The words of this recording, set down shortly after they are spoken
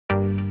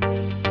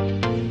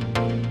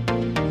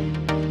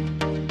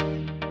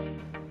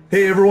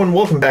Hey everyone,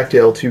 welcome back to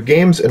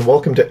L2Games, and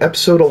welcome to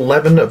episode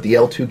 11 of the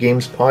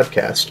L2Games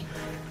podcast.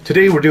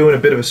 Today we're doing a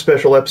bit of a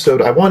special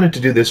episode. I wanted to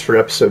do this for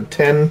episode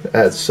 10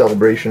 as a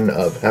celebration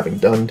of having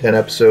done 10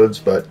 episodes,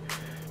 but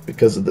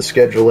because of the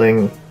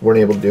scheduling, weren't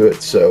able to do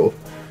it. So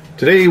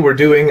today we're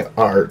doing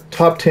our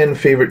top 10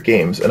 favorite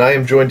games, and I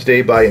am joined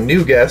today by a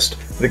new guest,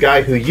 the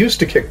guy who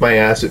used to kick my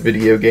ass at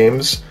video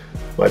games,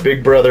 my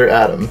big brother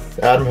Adam.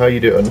 Adam, how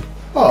you doing?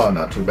 Oh,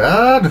 not too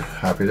bad.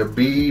 Happy to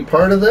be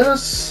part of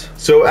this.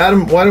 So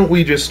Adam, why don't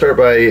we just start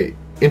by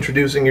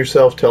introducing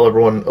yourself, tell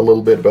everyone a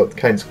little bit about the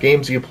kinds of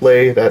games you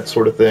play, that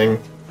sort of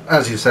thing.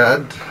 As you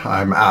said,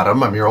 I'm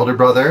Adam. I'm your older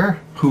brother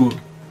who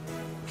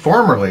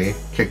formerly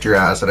kicked your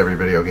ass at every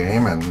video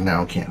game and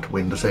now can't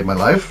win to save my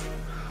life.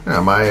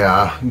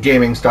 My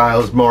gaming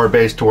style is more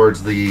based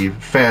towards the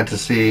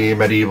fantasy,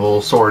 medieval,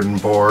 sword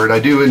and board. I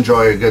do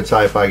enjoy a good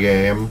sci-fi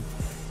game.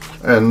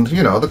 And,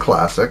 you know, the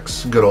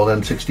classics. Good old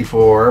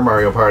N64,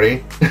 Mario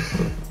Party.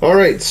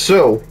 Alright,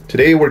 so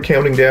today we're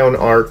counting down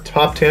our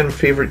top 10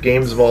 favorite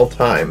games of all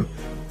time.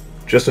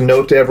 Just a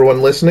note to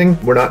everyone listening,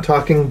 we're not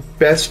talking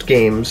best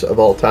games of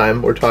all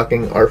time, we're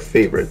talking our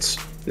favorites.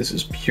 This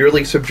is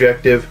purely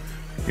subjective.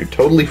 You're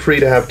totally free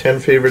to have 10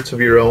 favorites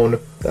of your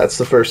own. That's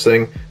the first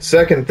thing.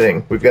 Second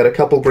thing, we've got a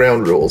couple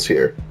ground rules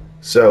here.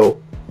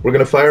 So, we're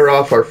going to fire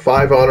off our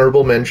 5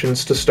 honorable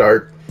mentions to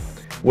start.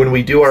 When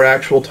we do our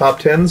actual top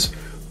 10s,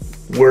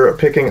 we're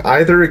picking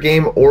either a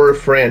game or a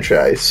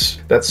franchise.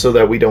 That's so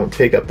that we don't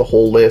take up the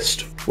whole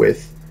list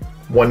with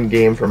one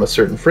game from a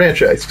certain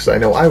franchise, because I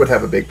know I would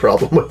have a big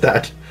problem with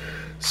that.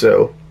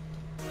 So,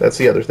 that's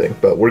the other thing.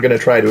 But we're going to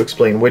try to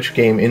explain which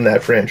game in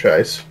that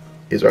franchise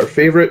is our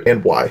favorite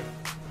and why.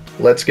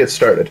 Let's get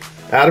started.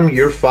 Adam,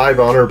 your 5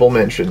 honorable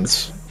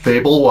mentions.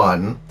 Fable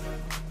 1,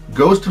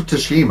 Ghost of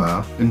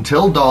Tsushima,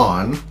 Until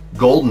Dawn,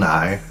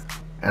 GoldenEye,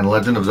 and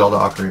Legend of Zelda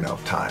Ocarina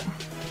of Time.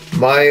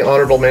 My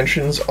honorable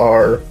mentions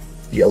are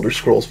The Elder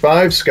Scrolls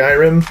V,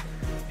 Skyrim,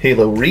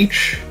 Halo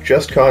Reach,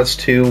 Just Cause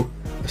 2,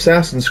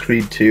 Assassin's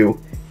Creed 2,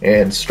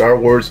 and Star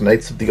Wars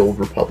Knights of the Old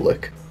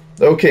Republic.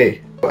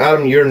 Okay,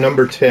 Adam, you're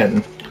number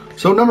 10.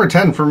 So number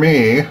 10 for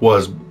me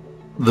was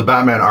the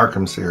Batman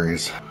Arkham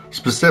series.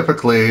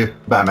 Specifically,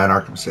 Batman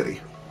Arkham City.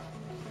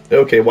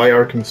 Okay, why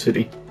Arkham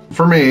City?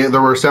 For me,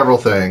 there were several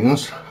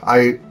things.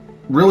 I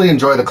really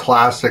enjoy the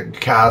classic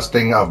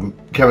casting of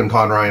Kevin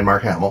Conroy and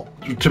Mark Hamill.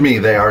 To me,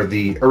 they are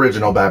the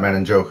original Batman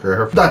and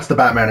Joker. That's the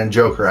Batman and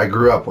Joker I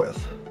grew up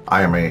with.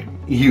 I am a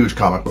huge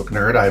comic book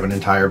nerd. I have an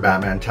entire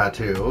Batman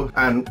tattoo.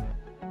 And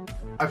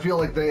I feel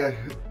like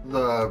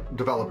the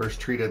developers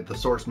treated the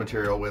source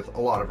material with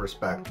a lot of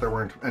respect. There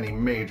weren't any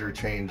major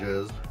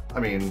changes. I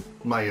mean,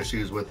 my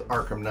issues with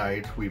Arkham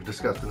Knight we've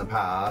discussed in the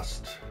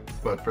past,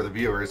 but for the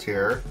viewers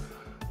here,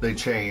 they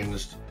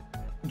changed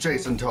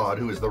Jason Todd,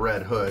 who is the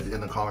Red Hood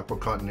in the comic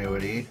book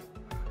continuity,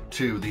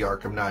 to the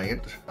Arkham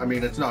Knight. I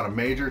mean, it's not a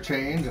major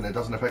change and it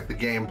doesn't affect the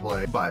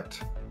gameplay, but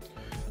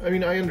I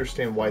mean, I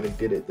understand why they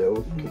did it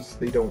though, because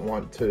they don't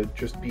want to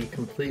just be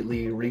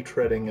completely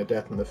retreading a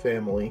Death in the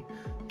Family,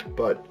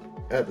 but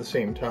at the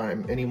same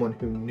time, anyone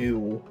who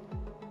knew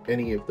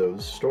any of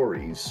those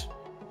stories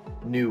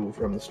knew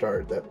from the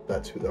start that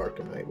that's who the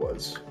Arkham Knight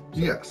was. So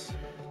yes.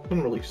 It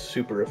wasn't really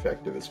super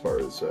effective as far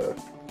as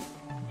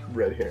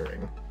red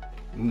herring.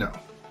 No.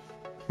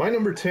 My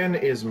number 10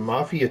 is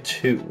Mafia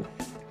 2.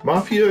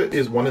 Mafia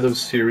is one of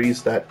those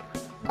series that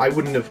I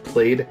wouldn't have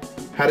played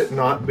had it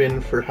not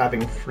been for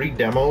having free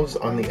demos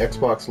on the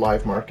Xbox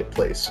Live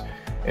Marketplace.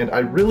 And I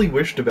really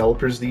wish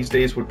developers these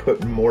days would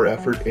put more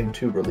effort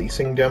into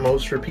releasing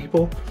demos for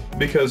people,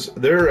 because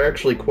there are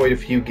actually quite a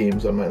few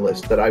games on my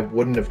list that I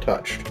wouldn't have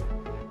touched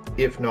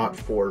if not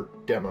for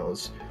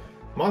demos.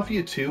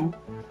 Mafia 2,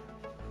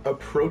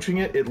 approaching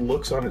it, it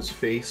looks on its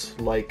face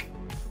like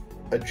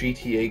a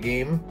GTA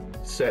game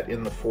set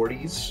in the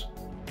 40s.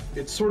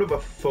 It's sort of a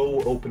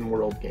faux open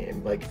world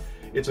game. Like,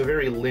 it's a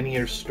very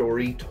linear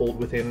story told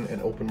within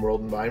an open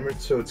world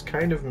environment, so it's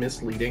kind of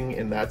misleading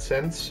in that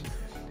sense.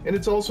 And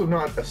it's also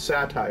not a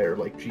satire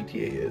like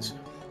GTA is.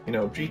 You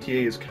know,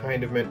 GTA is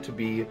kind of meant to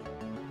be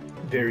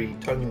very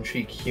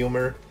tongue-in-cheek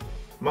humor.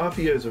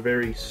 Mafia is a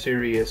very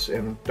serious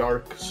and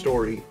dark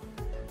story,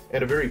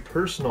 and a very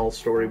personal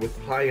story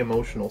with high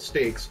emotional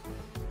stakes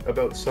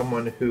about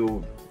someone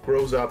who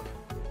grows up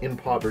in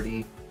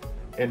poverty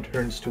and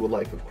turns to a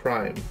life of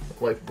crime,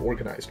 a life of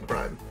organized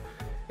crime.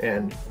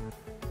 And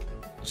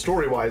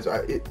story-wise,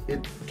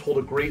 it told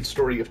a great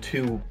story of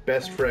two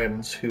best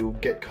friends who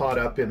get caught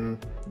up in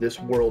this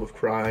world of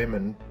crime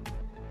and,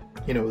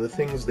 you know, the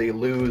things they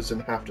lose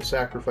and have to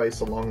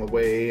sacrifice along the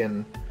way.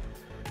 And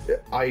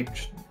I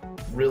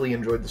really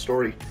enjoyed the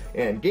story.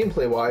 And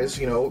gameplay-wise,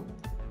 you know,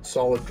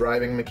 solid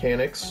driving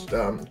mechanics,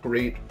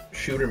 great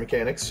shooter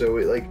mechanics, so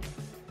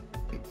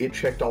it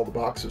checked all the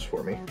boxes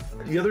for me.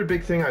 The other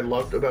big thing I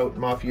loved about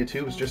Mafia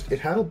 2 was just it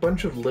had a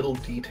bunch of little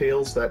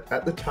details that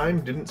at the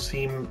time didn't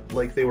seem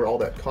like they were all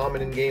that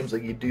common in games.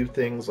 Like, you do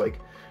things like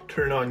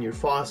turn on your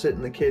faucet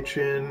in the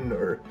kitchen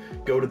or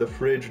go to the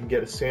fridge and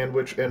get a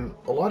sandwich. And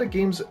a lot of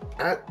games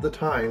at the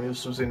time,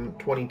 this was in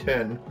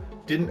 2010,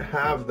 didn't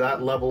have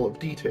that level of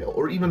detail,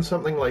 or even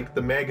something like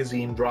the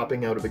magazine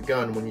dropping out of a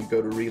gun when you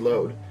go to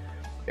reload.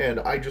 And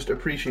I just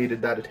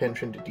appreciated that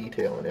attention to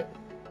detail in it.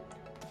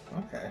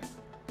 Okay.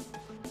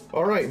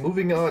 Alright,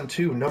 moving on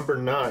to number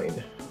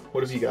 9.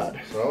 What have you got?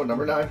 So,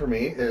 number 9 for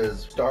me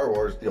is Star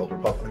Wars: The Old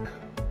Republic.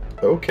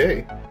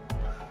 Okay.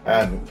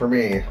 And for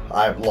me,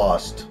 I've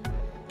lost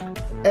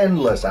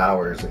endless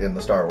hours in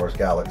the Star Wars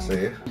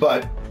galaxy.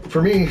 But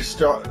for me,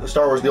 Star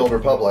Wars: The Old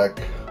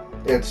Republic,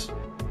 it's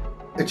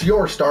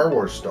your Star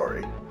Wars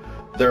story.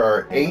 There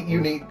are 8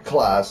 unique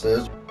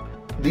classes.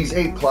 These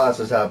 8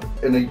 classes have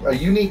a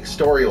unique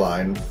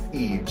storyline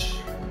each.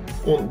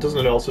 Well, doesn't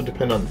it also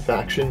depend on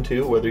faction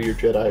too, whether you're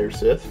Jedi or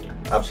Sith?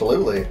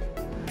 Absolutely.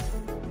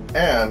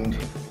 And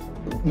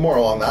more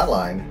along that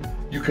line,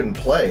 you can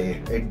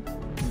play a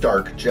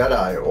dark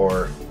Jedi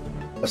or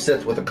a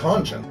Sith with a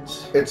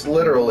conscience. It's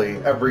literally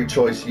every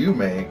choice you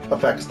make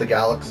affects the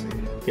galaxy.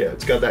 Yeah,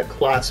 it's got that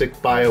classic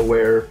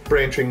BioWare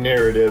branching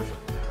narrative.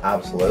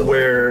 Absolutely.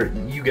 Where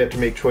you get to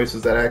make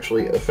choices that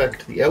actually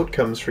affect the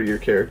outcomes for your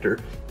character,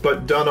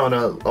 but done on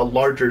a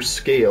larger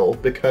scale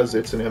because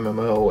it's an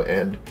MMO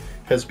and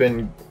has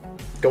been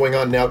going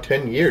on now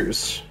 10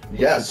 years.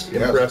 Yes.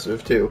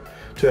 Impressive too.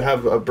 To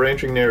have a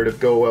branching narrative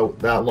go out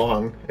that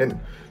long. And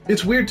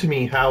it's weird to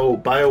me how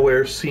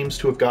BioWare seems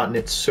to have gotten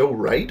it so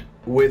right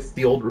with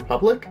the Old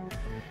Republic,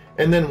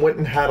 and then went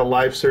and had a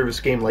live service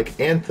game like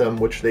Anthem,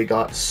 which they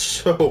got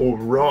so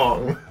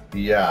wrong.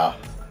 Yeah.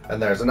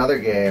 And there's another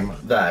game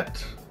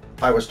that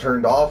I was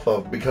turned off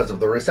of because of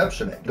the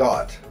reception it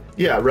got.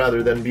 Yeah,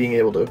 rather than being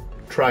able to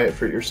try it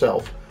for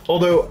yourself.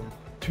 Although,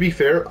 to be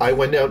fair, I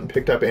went out and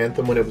picked up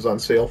Anthem when it was on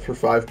sale for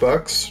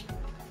 $5.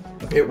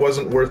 It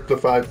wasn't worth the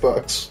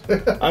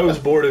 $5. I was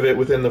bored of it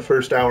within the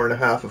first hour and a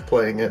half of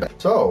playing it.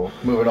 So,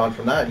 moving on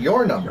from that,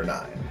 your number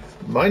 9.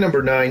 My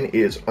number 9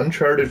 is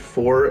Uncharted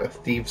 4: A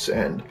Thief's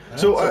End. That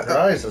So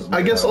surprises me,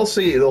 I guess though. I'll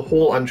say the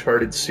whole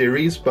Uncharted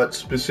series, but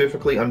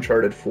specifically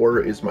Uncharted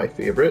 4 is my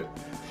favorite.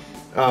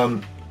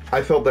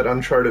 I felt that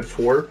Uncharted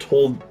 4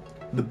 told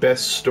the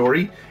best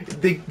story.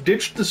 They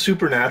ditched the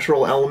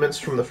supernatural elements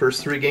from the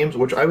first 3 games,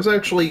 which I was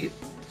actually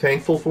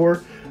thankful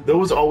for.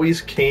 Those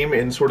always came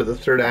in sort of the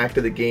third act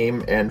of the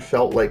game and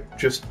felt like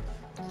just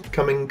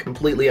coming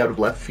completely out of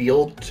left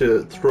field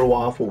to throw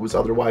off what was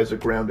otherwise a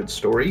grounded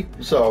story.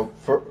 So,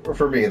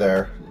 for me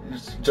there,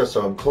 just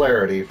some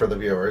clarity for the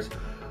viewers,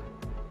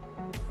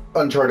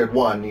 Uncharted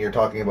 1, you're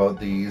talking about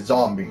the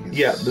zombies.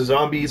 Yeah, the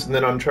zombies, and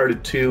then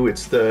Uncharted 2,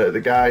 it's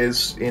the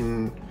guys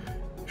in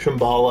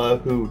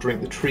Shambhala who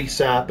drink the tree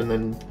sap and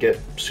then get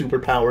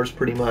superpowers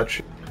pretty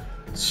much.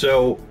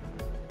 So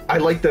I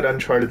like that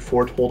Uncharted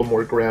 4 told a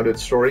more grounded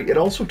story. It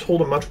also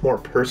told a much more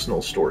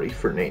personal story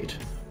for Nate,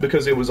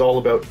 because it was all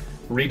about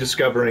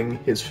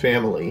rediscovering his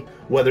family,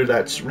 whether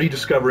that's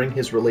rediscovering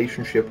his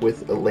relationship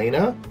with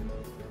Elena,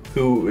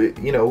 who,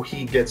 you know,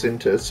 he gets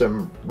into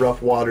some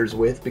rough waters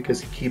with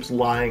because he keeps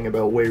lying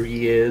about where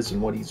he is and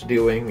what he's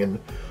doing and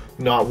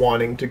not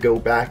wanting to go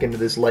back into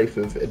this life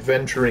of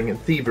adventuring and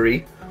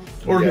thievery,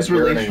 or his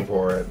relationship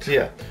for it.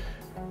 Yeah.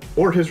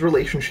 Or his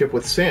relationship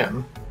with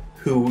Sam,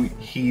 who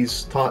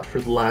he's thought for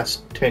the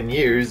last 10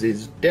 years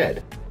is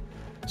dead.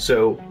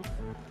 So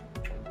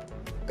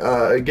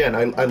again,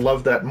 I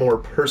love that more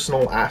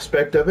personal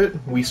aspect of it.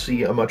 We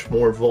see a much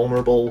more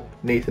vulnerable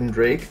Nathan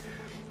Drake.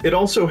 It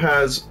also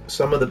has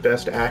some of the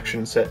best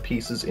action set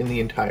pieces in the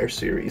entire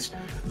series.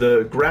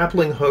 The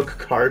grappling hook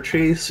car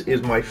chase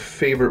is my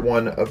favorite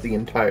one of the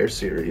entire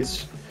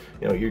series.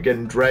 You know, you're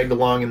getting dragged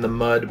along in the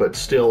mud, but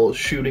still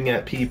shooting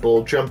at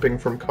people, jumping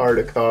from car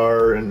to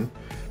car, and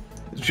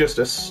it's just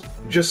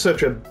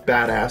such a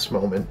badass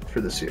moment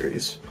for the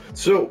series.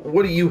 So,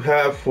 what do you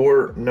have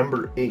for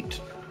number 8?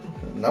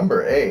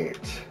 Number 8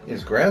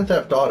 is Grand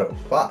Theft Auto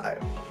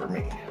 5 for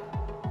me.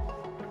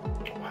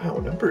 Wow,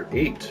 number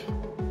 8.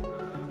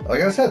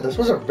 Like I said, this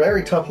was a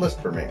very tough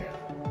list for me.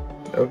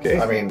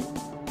 Okay. I mean,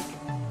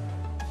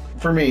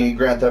 for me,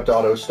 Grand Theft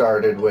Auto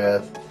started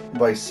with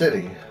Vice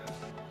City.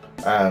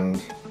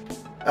 And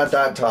at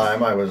that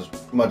time, I was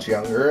much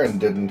younger and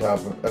didn't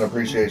have an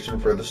appreciation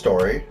for the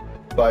story.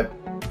 But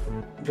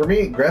for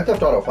me, Grand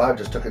Theft Auto 5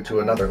 just took it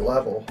to another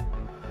level.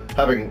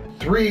 Having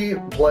 3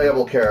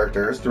 playable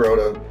characters throughout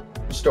a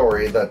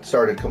story that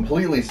started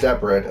completely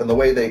separate, and the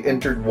way they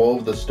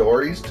interwove the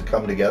stories to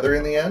come together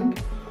in the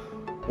end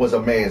was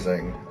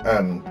amazing.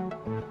 And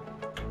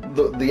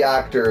the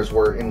actors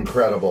were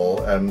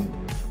incredible, and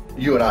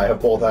you and I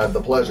have both had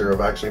the pleasure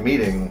of actually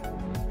meeting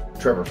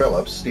Trevor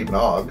Phillips, Stephen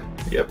Ogg.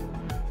 Yep.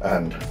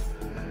 And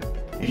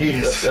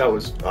that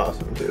was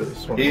awesome too.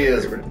 This one he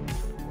is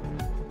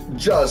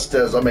just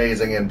as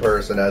amazing in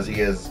person as he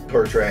is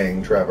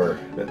portraying Trevor.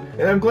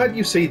 And I'm glad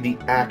you say the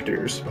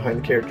actors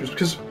behind the characters,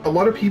 because a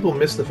lot of people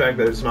miss the fact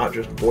that it's not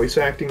just voice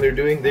acting they're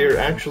doing, they're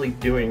actually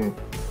doing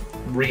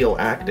real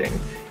acting.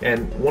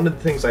 And one of the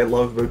things I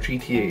love about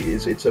GTA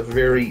is it's a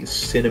very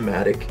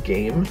cinematic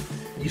game.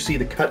 You see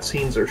the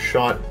cutscenes are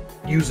shot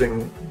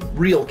using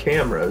real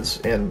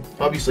cameras, and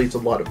obviously it's a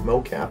lot of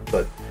mocap,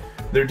 but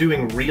they're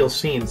doing real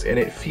scenes, and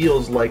it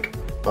feels like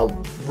a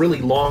really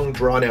long,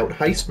 drawn-out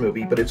heist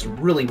movie, but it's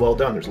really well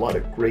done. There's a lot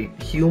of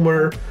great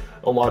humor,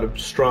 a lot of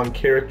strong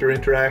character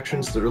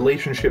interactions, the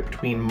relationship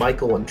between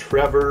Michael and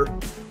Trevor.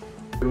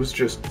 It was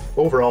just,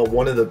 overall,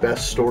 one of the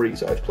best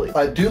stories I've played.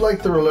 I do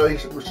like the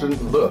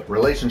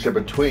relationship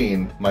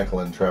between Michael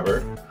and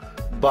Trevor,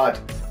 but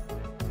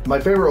my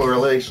favorite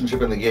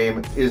relationship in the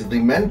game is the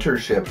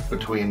mentorship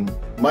between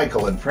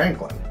Michael and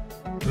Franklin.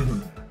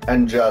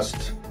 And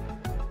just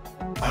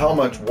how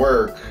much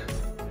work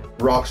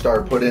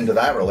Rockstar put into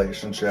that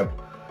relationship.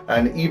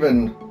 And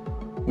even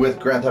with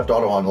Grand Theft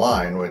Auto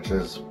Online, which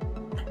is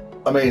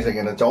amazing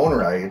in its own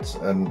rights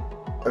and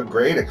a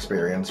great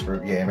experience for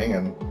gaming,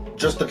 and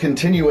just the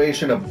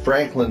continuation of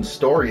Franklin's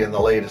story in the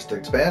latest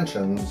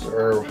expansions,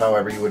 or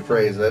however you would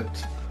phrase it,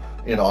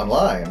 in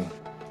online,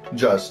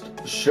 just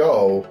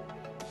show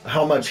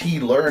how much he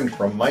learned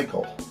from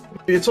Michael.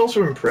 It's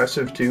also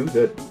impressive, too,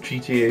 that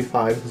GTA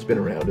 5 has been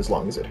around as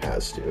long as it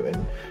has to,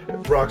 and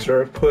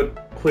Rockstar have put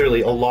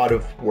clearly a lot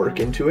of work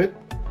into it,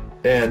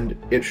 and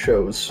it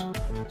shows.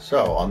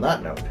 So, on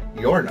that note,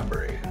 your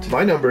number 8.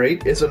 My number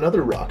 8 is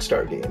another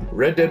Rockstar game,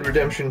 Red Dead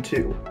Redemption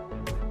 2.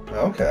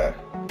 Okay.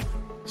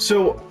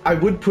 So, I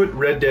would put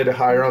Red Dead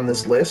higher on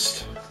this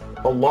list.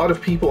 A lot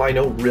of people I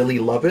know really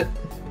love it,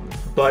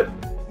 but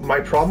my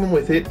problem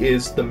with it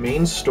is the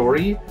main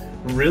story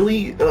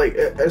really, like,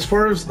 as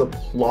far as the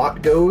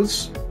plot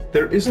goes,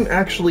 there isn't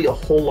actually a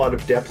whole lot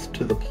of depth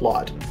to the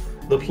plot.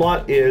 The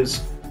plot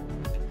is,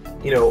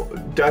 you know,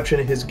 Dutch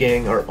and his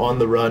gang are on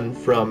the run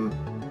from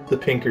the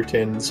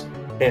Pinkertons,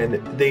 and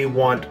they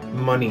want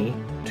money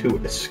to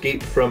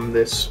escape from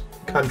this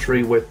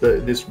country with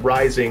this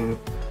rising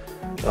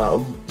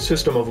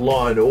system of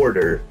law and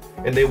order,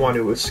 and they want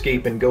to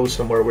escape and go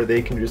somewhere where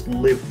they can just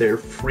live their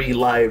free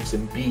lives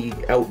and be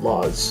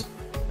outlaws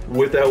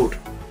without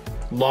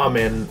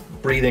lawmen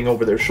breathing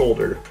over their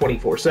shoulder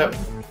 24/7.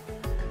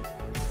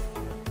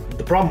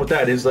 The problem with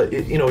that is that,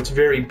 it's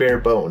very bare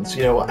bones.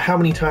 How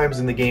many times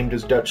in the game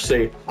does Dutch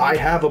say, "I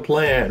have a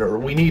plan," or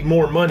 "We need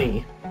more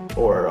money,"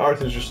 or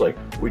Arthur's just like,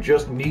 "We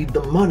just need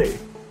the money."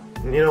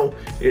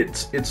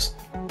 It's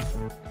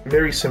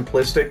very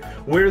simplistic.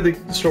 Where the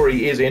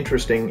story is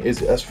interesting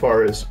is as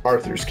far as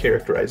Arthur's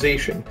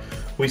characterization.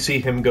 We see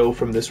him go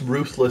from this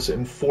ruthless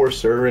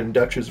enforcer and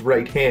Dutch's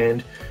right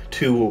hand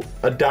to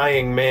a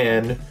dying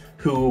man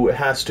who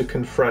has to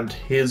confront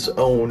his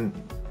own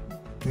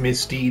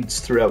misdeeds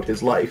throughout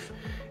his life.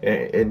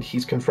 And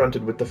he's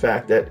confronted with the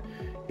fact that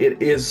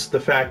it is the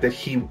fact that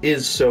he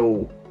is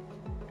so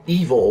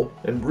evil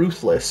and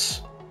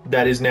ruthless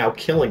that is now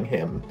killing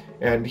him.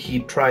 And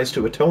he tries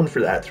to atone for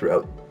that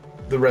throughout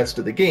the rest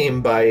of the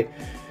game by,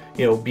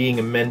 being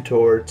a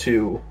mentor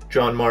to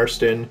John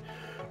Marston,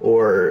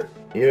 or,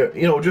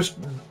 just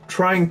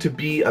trying to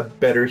be a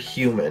better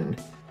human.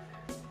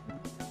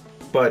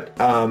 But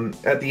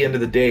at the end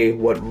of the day,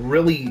 what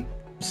really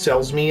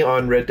sells me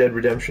on Red Dead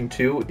Redemption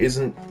 2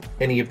 isn't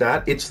any of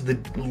that. It's the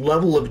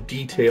level of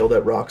detail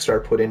that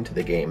Rockstar put into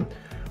the game.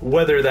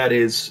 Whether that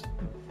is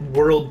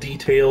world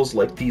details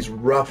like these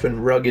rough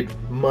and rugged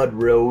mud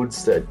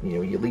roads that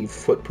you leave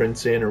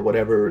footprints in, or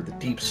whatever, the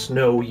deep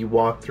snow you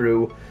walk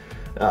through,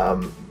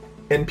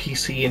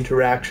 NPC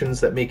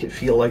interactions that make it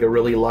feel like a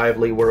really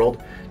lively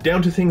world,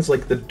 down to things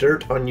like the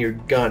dirt on your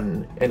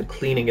gun and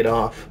cleaning it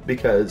off,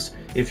 because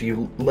if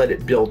you let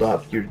it build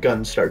up, your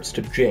gun starts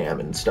to jam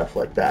and stuff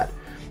like that.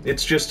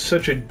 It's just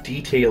such a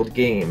detailed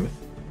game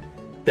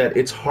that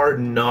it's hard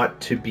not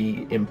to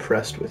be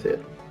impressed with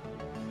it.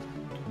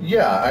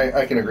 Yeah,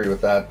 I can agree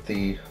with that.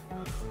 The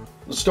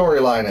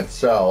storyline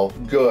itself,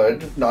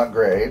 good, not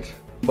great,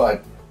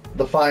 but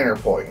the finer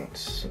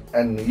points,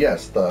 and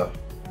yes, the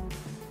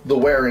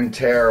wear and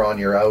tear on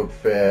your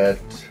outfit,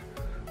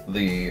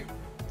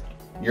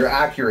 your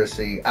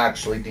accuracy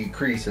actually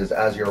decreases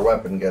as your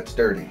weapon gets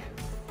dirty.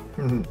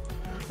 Mm-hmm.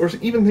 Or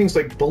even things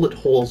like bullet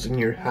holes in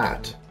your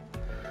hat.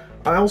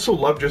 I also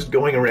love just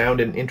going around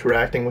and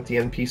interacting with the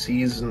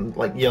NPCs and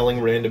like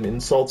yelling random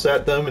insults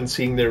at them and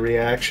seeing their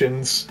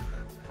reactions.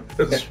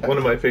 That's one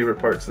of my favorite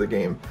parts of the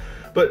game.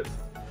 But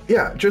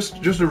yeah,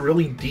 just a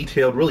really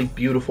detailed, really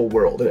beautiful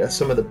world. It has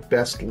some of the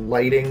best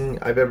lighting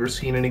I've ever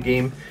seen in a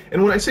game.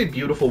 And when I say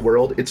beautiful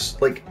world, it's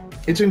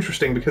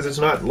interesting because it's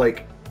not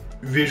like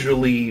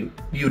visually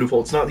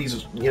beautiful. It's not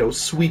these,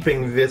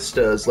 sweeping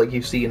vistas like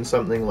you see in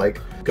something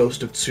like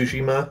Ghost of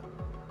Tsushima.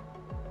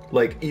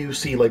 Like, you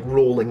see, like,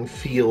 rolling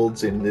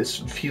fields in this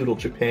feudal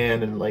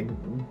Japan and, like,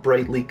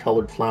 brightly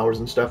colored flowers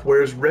and stuff,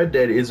 whereas Red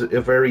Dead is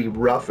a very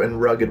rough and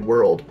rugged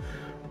world.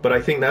 But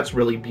I think that's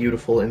really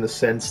beautiful in the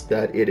sense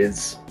that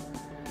it's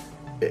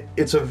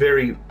a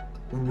very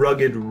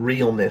rugged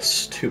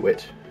realness to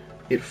it.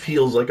 It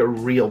feels like a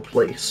real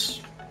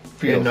place.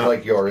 Feels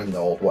like you're in the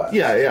Old West.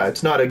 Yeah,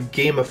 it's not a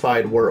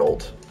gamified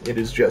world. It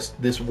is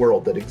just this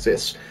world that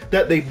exists,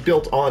 that they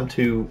built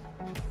onto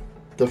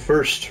the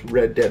first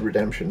Red Dead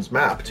Redemption's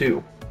map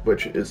too,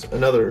 which is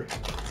another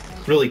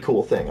really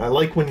cool thing. I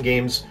like when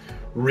games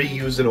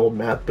reuse an old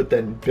map, but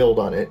then build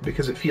on it,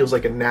 because it feels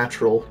like a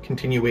natural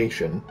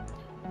continuation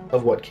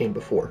of what came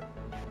before.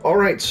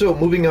 Alright, so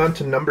moving on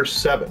to number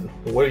 7.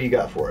 What do you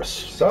got for us?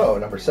 So,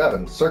 number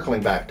 7,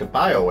 circling back to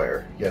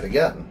BioWare yet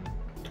again.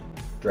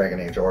 Dragon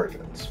Age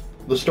Origins.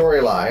 The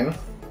storyline,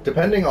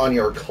 depending on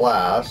your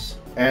class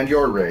and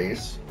your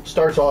race,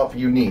 starts off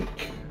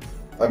unique.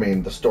 I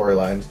mean, the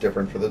storyline's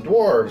different for the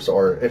dwarves,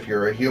 or if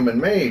you're a human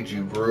mage,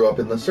 you grew up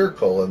in the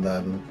circle and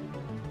then...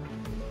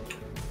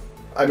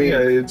 I mean... Yeah,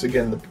 it's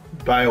again the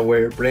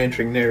BioWare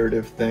branching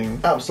narrative thing.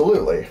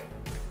 Absolutely.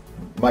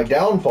 My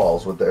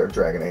downfalls with their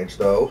Dragon Age,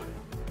 though,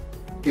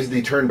 is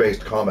the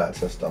turn-based combat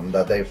system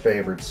that they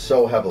favored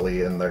so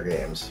heavily in their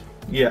games.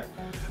 Yeah.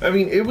 I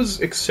mean, it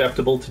was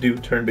acceptable to do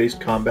turn-based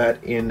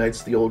combat in Knights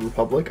of the Old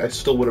Republic. I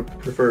still would have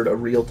preferred a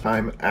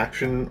real-time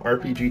action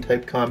RPG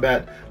type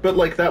combat, but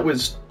like that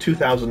was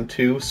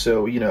 2002,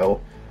 so you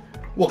know,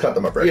 we'll cut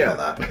them a break on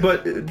that.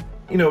 But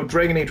you know,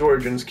 Dragon Age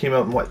Origins came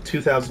out in what,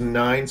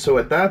 2009, so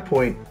at that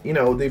point, you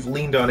know, they've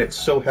leaned on it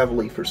so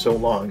heavily for so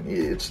long.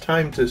 It's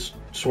time to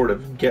sort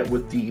of get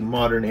with the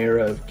modern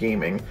era of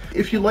gaming.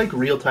 If you like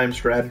real-time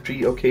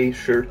strategy, okay,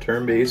 sure,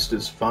 turn-based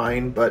is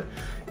fine, but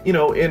you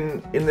know,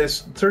 in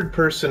this third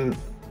person,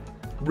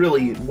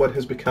 really what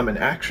has become an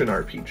action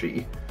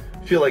RPG,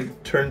 I feel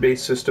like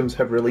turn-based systems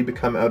have really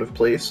become out of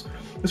place,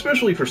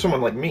 especially for someone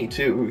like me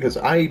too, because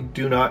I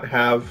do not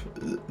have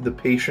the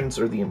patience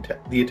or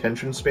the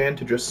attention span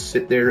to just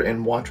sit there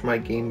and watch my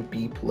game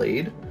be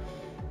played.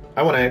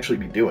 I want to actually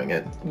be doing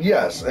it.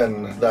 Yes,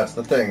 and that's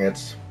the thing.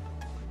 It's,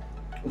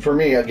 for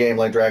me, a game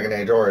like Dragon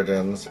Age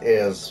Origins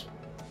is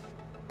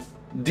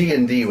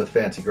D&D with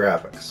fancy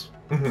graphics.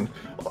 Mm-hmm.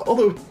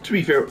 Although, to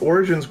be fair,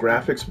 Origins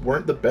graphics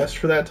weren't the best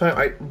for that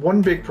time.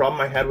 One big problem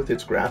I had with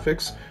its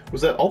graphics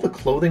was that all the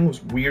clothing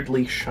was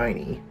weirdly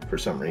shiny for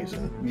some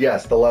reason.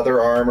 Yes, the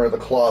leather armor, the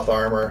cloth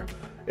armor,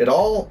 it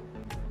all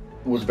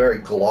was very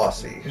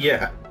glossy.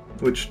 Yeah,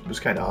 which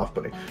was kind of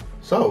off-putting.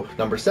 So,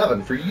 number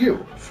 7 for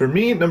you. For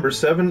me, number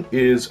 7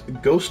 is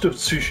Ghost of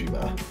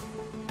Tsushima,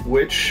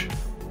 which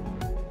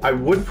I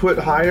would put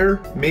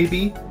higher,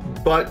 maybe,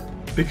 but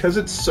because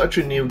it's such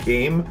a new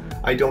game,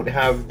 I don't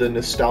have the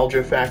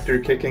nostalgia factor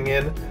kicking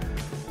in.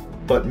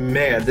 But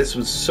man, this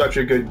was such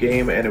a good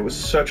game, and it was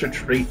such a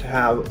treat to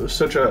have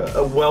such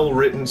a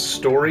well-written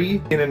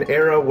story in an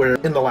era where,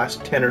 in the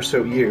last 10 or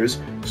so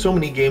years, so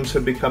many games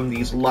have become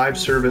these live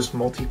service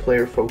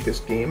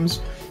multiplayer-focused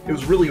games. It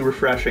was really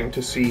refreshing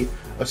to see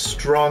a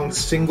strong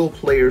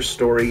single-player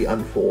story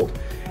unfold.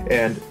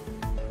 And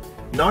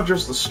not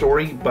just the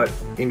story, but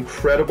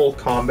incredible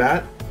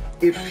combat.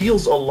 It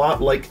feels a lot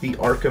like the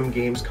Arkham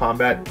games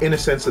combat in a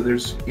sense that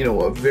there's, you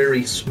know, a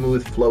very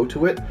smooth flow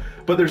to it,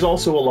 but there's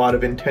also a lot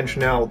of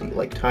intentionality,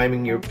 like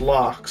timing your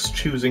blocks,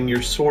 choosing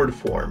your sword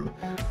form,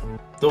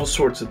 those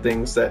sorts of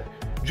things that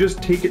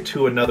just take it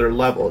to another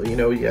level. You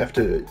know, you have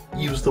to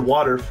use the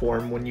water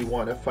form when you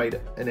want to fight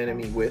an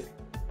enemy with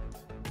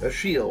a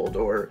shield,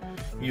 or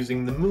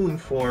using the moon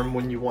form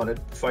when you want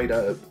to fight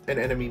an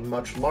enemy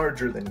much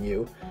larger than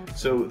you.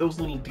 So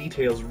those little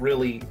details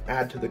really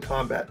add to the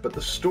combat, but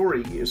the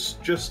story is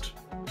just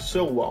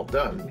so well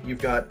done.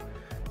 You've got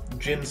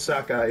Jin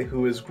Sakai,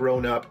 who has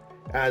grown up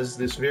as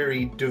this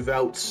very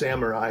devout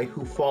samurai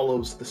who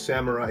follows the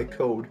samurai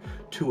code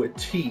to a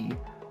T,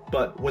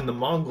 but when the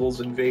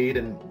Mongols invade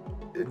and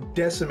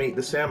decimate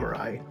the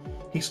samurai,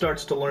 he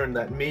starts to learn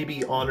that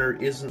maybe honor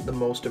isn't the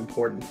most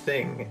important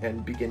thing,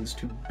 and begins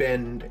to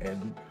bend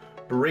and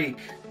break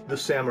the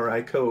samurai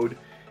code,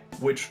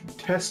 which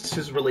tests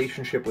his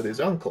relationship with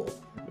his uncle.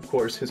 Of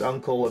course, his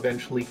uncle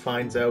eventually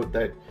finds out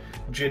that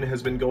Jin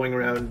has been going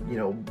around, you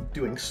know,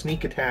 doing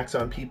sneak attacks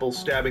on people,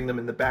 stabbing them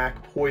in the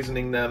back,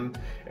 poisoning them,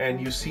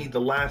 and you see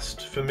the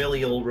last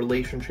familial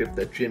relationship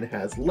that Jin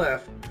has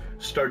left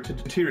start to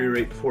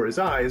deteriorate before his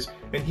eyes,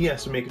 and he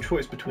has to make a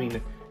choice between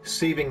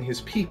saving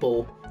his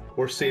people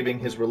or saving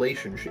his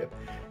relationship.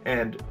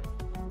 And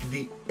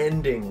the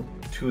ending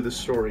to the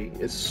story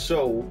is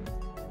so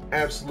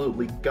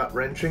absolutely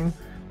gut-wrenching,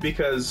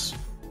 because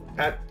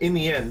in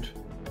the end,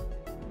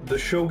 the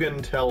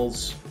Shogun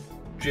tells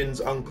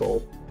Jin's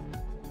uncle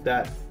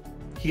that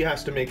he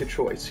has to make a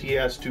choice. He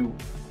has to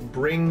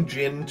bring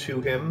Jin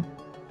to him,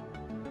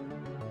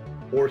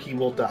 or he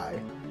will die.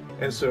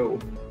 And so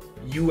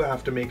you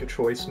have to make a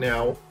choice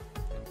now,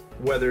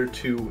 whether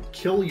to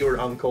kill your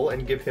uncle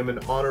and give him an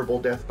honorable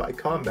death by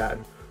combat,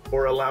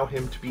 or allow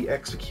him to be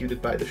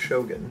executed by the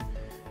Shogun.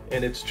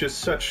 And it's just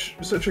such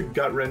a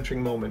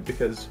gut-wrenching moment,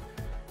 because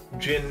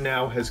Jin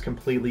now has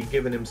completely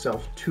given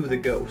himself to the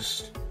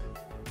ghost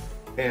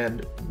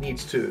and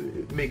needs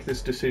to make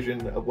this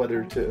decision of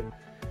whether to,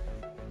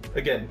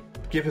 again,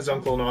 give his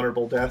uncle an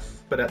honorable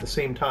death, but at the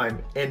same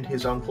time end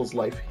his uncle's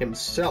life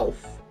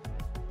himself,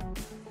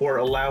 or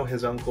allow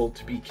his uncle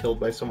to be killed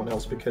by someone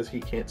else because he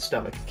can't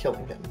stomach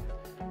killing him.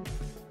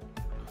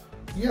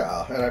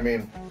 Yeah, and I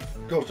mean,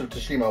 Ghost of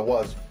Tsushima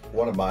was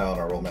one of my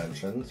honorable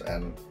mentions,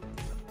 and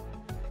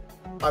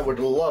I would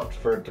have loved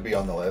for it to be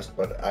on the list,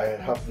 but I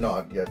have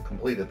not yet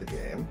completed the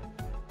game.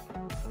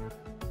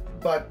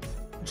 But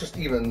just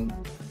even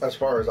as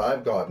far as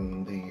I've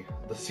gotten,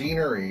 the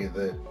scenery,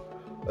 the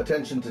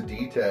attention to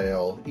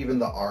detail, even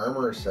the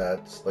armor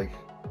sets, like,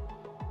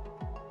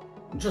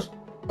 just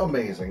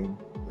amazing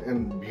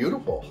and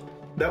beautiful.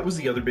 That was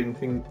the other big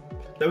thing.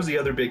 That was the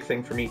other big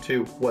thing for me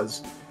too,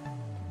 was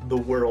the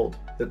world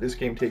that this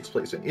game takes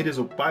place in. It is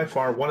by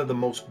far one of the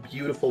most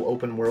beautiful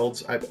open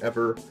worlds I've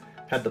ever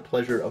had the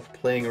pleasure of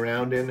playing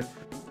around in.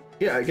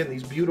 Yeah, again,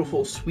 these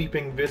beautiful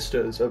sweeping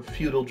vistas of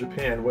feudal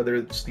Japan, whether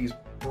it's these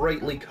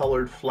brightly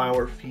colored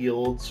flower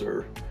fields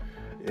or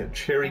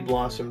cherry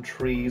blossom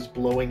trees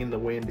blowing in the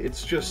wind.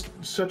 It's just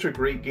such a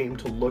great game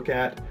to look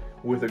at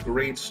with a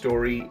great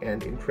story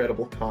and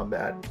incredible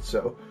combat.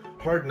 So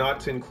hard not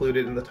to include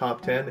it in the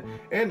top 10.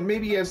 And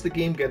maybe as the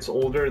game gets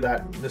older,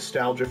 that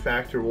nostalgia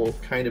factor will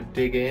kind of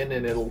dig in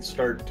and it'll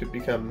start to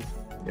become,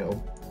 you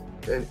know,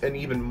 an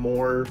even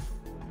more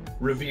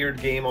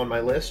revered game on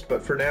my list.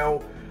 But for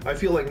now, I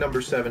feel like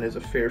number 7 is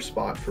a fair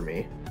spot for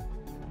me.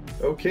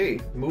 Okay,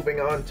 moving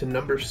on to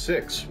number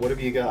 6. What have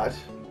you got?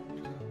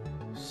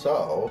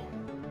 So,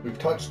 we've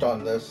touched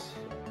on this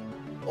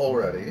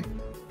already,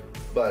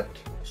 but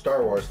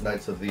Star Wars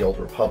Knights of the Old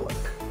Republic.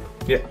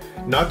 Yeah,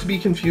 not to be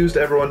confused,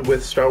 everyone,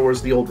 with Star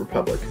Wars The Old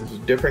Republic. This is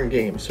a different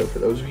game, so for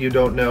those of you who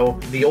don't know,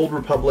 The Old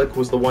Republic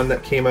was the one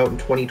that came out in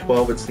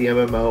 2012. It's the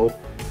MMO.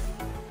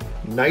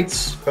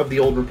 Knights of the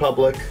Old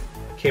Republic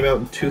came out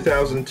in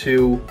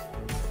 2002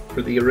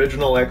 for the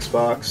original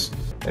Xbox,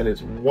 and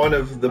it's one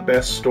of the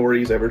best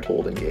stories ever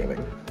told in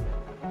gaming.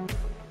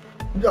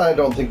 I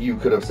don't think you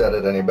could have said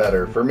it any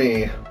better. For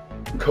me,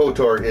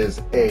 KOTOR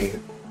is a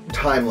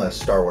timeless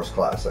Star Wars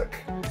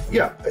classic.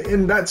 Yeah,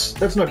 and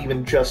that's not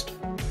even just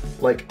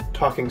like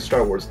talking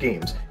Star Wars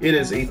games. It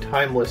is a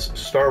timeless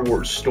Star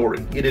Wars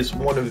story. It is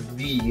one of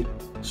the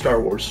Star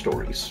Wars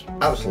stories.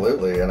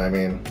 Absolutely, and I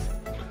mean,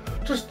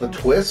 just the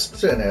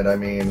twists in it. I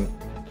mean,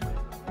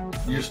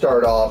 you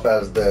start off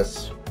as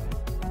this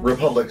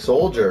Republic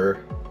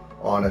soldier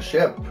on a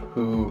ship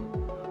who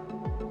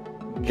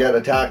get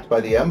attacked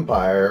by the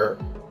Empire,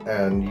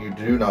 and you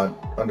do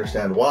not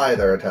understand why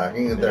they're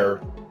attacking.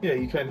 Yeah,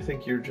 you kind of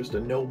think you're just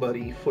a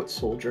nobody foot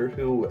soldier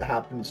who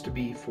happens to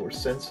be Force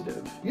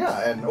sensitive.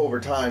 Yeah, and over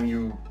time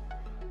you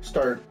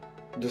start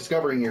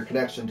discovering your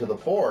connection to the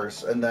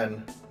Force, and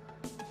then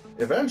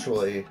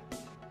eventually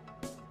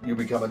you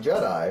become a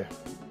Jedi.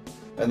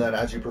 And then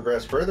as you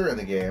progress further in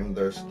the game,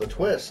 there's the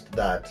twist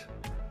that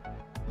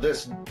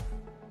this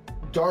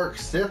dark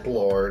Sith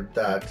Lord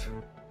that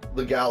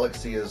the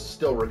galaxy is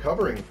still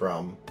recovering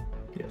from.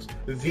 Yes,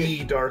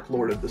 the Dark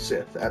Lord of the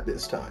Sith at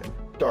this time.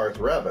 Darth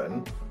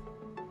Revan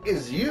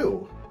is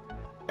you.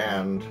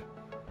 And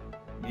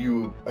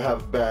you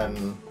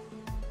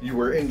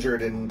were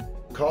injured in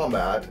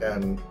combat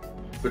and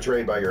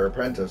betrayed by your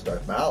apprentice,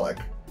 Darth Malak,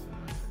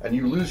 and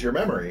you lose your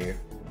memory,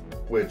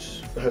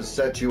 which has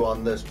set you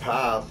on this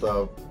path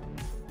of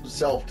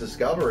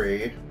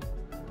self-discovery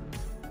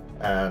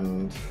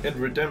and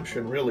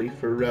redemption, really,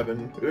 for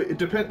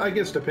Revan. I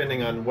guess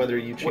depending on whether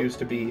you choose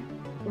to be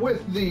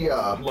with the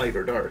light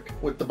or dark.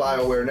 With the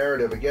BioWare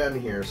narrative again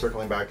here,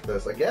 circling back to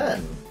this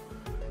again,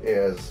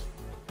 is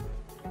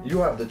you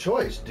have the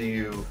choice. Do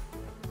you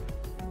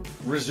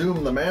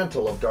resume the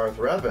mantle of Darth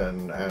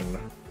Revan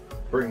and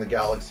bring the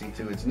galaxy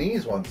to its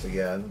knees once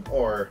again,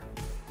 or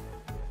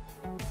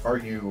are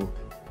you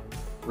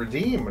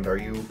redeemed? Are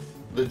you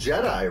the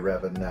Jedi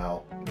Revan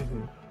now?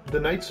 Mm-hmm. The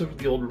Knights of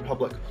the Old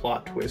Republic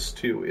plot twist,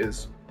 too,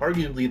 is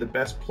arguably the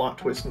best plot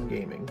twist in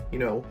gaming. You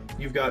know,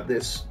 you've got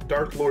this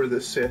Dark Lord of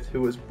the Sith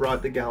who has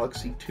brought the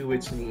galaxy to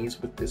its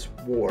knees with this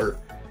war,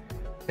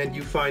 and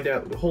you find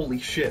out, holy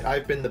shit,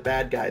 I've been the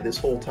bad guy this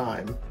whole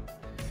time.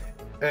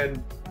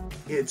 And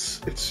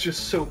it's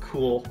just so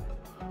cool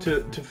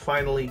to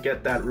finally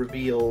get that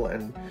reveal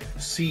and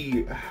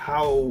see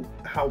how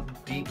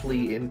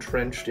deeply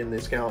entrenched in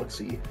this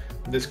galaxy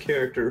this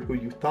character who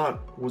you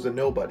thought was a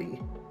nobody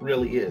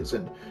really is.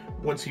 And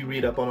once you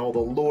read up on all the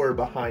lore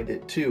behind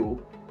it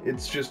too,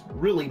 it's just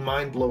really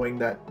mind-blowing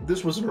that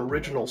this was an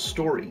original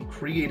story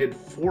created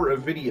for a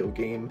video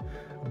game,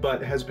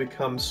 but has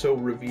become so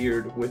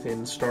revered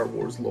within Star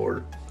Wars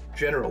lore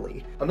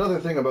generally. Another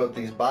thing about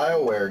these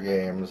BioWare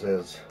games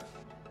is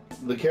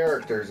the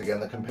characters,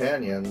 again, the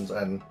companions,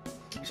 and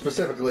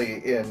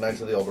specifically in Knights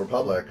of the Old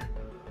Republic,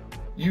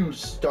 you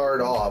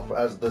start off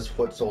as this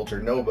foot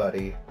soldier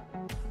nobody,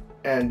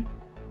 and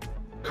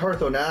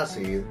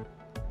Carthonasi,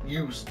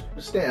 you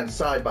stand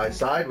side by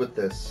side with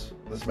this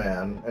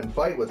man and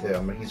fight with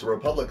him. He's a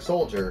Republic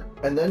soldier,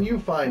 and then you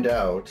find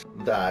out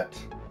that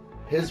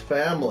his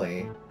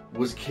family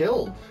was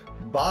killed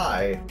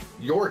by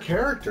your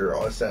character,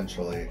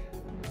 essentially,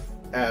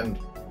 and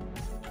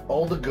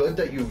all the good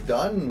that you've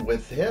done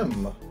with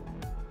him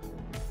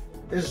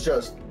is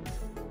just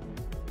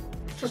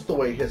the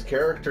way his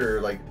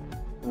character like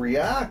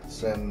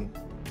reacts, and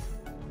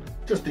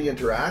just the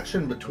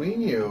interaction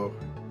between you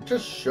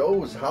just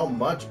shows how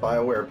much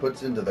BioWare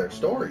puts into their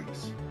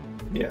stories.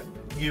 Yeah,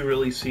 you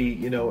really see,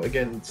 you know,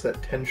 again, it's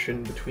that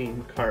tension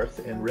between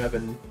Karth and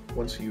Revan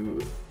once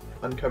you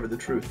uncover the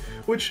truth,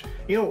 which,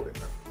 you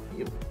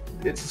know,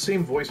 it's the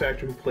same voice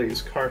actor who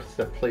plays Karth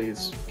that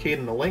plays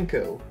Kaidan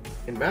Alenko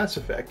in Mass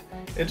Effect.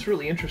 And it's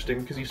really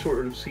interesting because you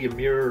sort of see a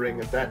mirroring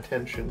of that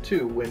tension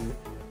too when,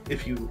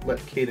 if you let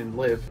Kaidan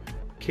live,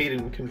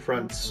 Kaidan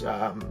confronts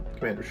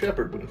Commander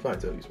Shepard when he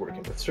finds out he's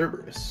working with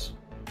Cerberus.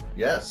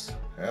 Yes,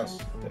 yes.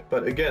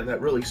 But again,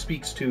 that really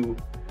speaks to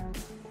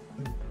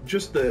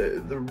just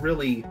the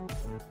really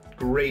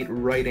great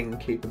writing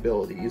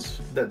capabilities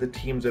that the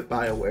teams at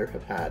BioWare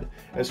have had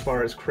as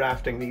far as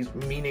crafting these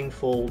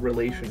meaningful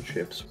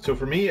relationships. So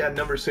for me, at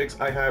number 6,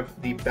 I have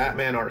the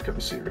Batman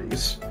Arkham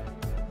series.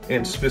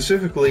 And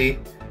specifically,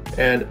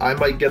 and I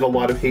might get a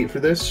lot of hate for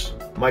this,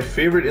 my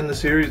favorite in the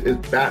series is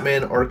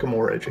Batman Arkham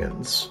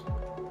Origins.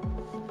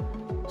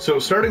 So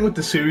starting with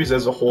the series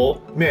as a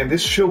whole, man,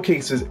 this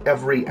showcases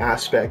every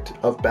aspect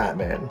of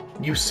Batman.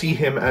 You see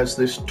him as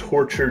this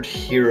tortured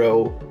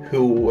hero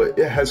who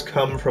has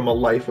come from a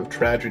life of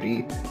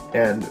tragedy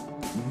and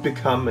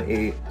become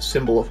a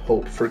symbol of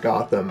hope for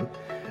Gotham.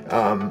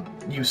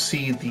 You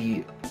see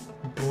the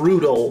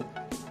brutal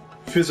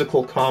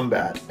physical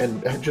combat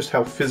and just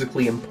how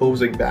physically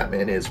imposing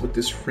Batman is with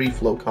this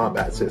free-flow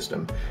combat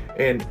system.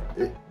 And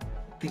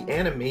the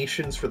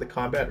animations for the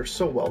combat are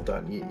so well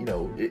done. You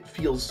know, it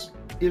feels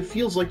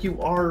like you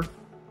are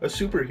a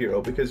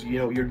superhero because, you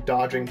know, you're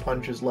dodging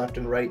punches left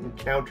and right and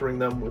countering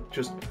them with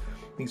just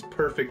these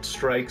perfect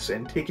strikes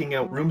and taking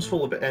out rooms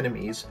full of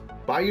enemies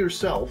by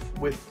yourself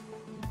with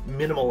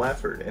minimal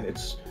effort. And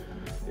it's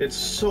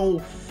so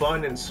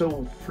fun and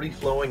so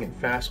free-flowing and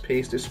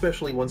fast-paced,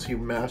 especially once you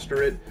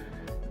master it,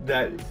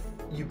 that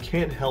you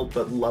can't help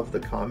but love the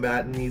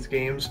combat in these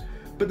games.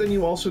 But then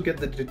you also get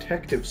the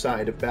detective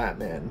side of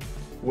Batman,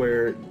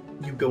 where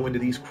you go into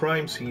these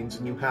crime scenes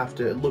and you have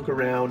to look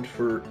around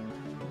for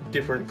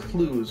different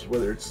clues,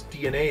 whether it's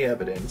DNA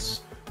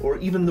evidence or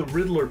even the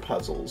Riddler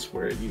puzzles,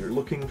 where you're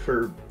looking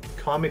for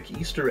comic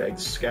Easter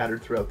eggs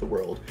scattered throughout the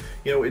world.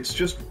 You know, it's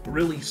just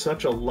really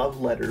such a love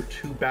letter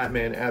to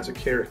Batman as a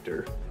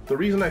character. The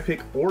reason I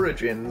pick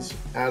Origins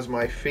as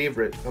my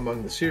favorite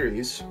among the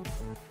series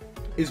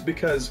is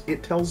because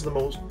it tells the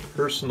most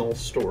personal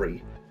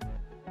story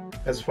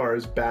as far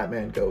as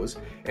Batman goes,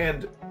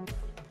 and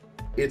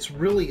it's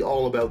really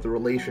all about the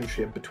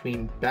relationship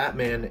between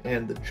Batman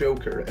and the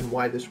Joker and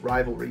why this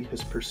rivalry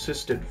has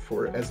persisted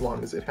for as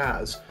long as it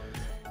has.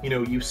 You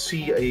know, you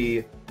see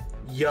a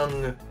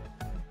young,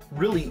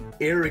 really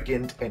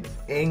arrogant and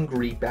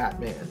angry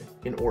Batman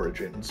in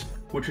Origins,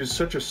 which is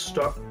such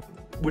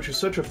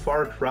a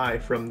far cry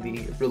from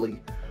the really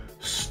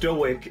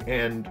stoic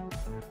and,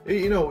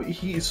 you know,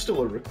 he's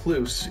still a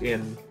recluse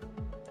in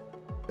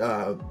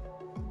the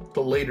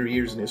later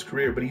years in his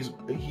career, but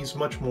he's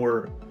much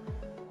more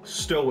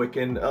stoic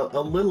and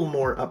a little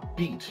more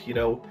upbeat. You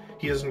know,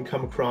 he doesn't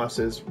come across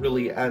as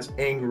really as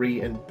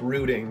angry and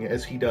brooding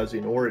as he does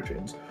in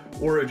Origins.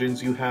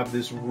 Origins, you have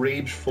this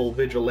rageful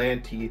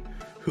vigilante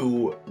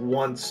who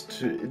wants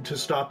to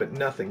stop at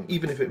nothing,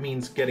 even if it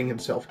means getting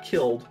himself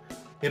killed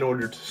in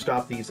order to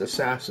stop these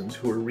assassins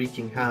who are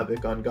wreaking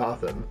havoc on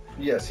Gotham.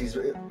 Yes, he's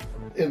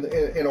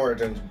in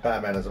Origins,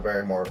 Batman is a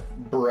very more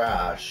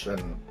brash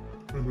and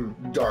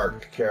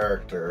dark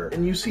character.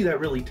 And you see that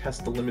really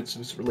test the limits of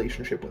his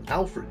relationship with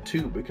Alfred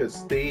too,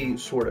 because they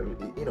sort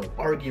of, you know,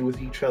 argue with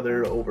each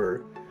other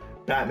over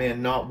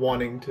Batman not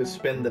wanting to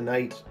spend the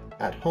night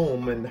at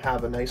home and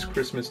have a nice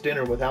Christmas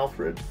dinner with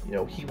Alfred. You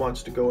know, he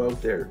wants to go out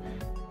there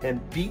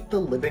and beat the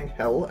living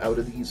hell out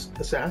of these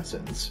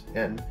assassins.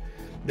 And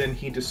then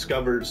he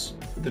discovers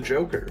the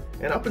Joker.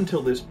 And up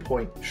until this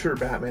point, sure,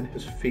 Batman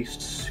has faced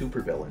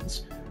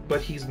supervillains,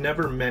 but he's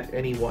never met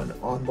anyone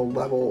on the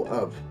level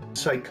of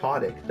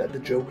psychotic that the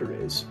Joker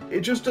is. It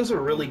just does a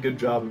really good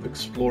job of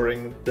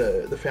exploring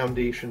the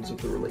foundations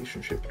of the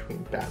relationship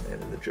between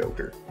Batman and the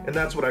Joker. And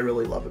that's what I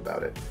really love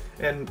about it.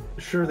 And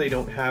sure, they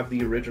don't have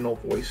the original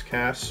voice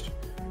cast,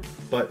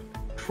 but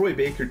Troy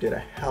Baker did a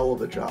hell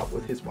of a job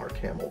with his Mark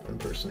Hamill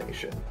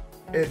impersonation.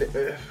 And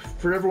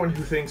for everyone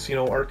who thinks, you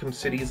know, Arkham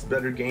City is the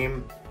better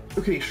game,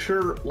 okay,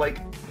 sure, like,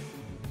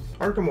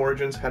 Arkham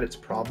Origins had its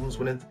problems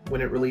when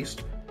it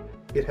released.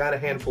 It had a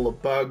handful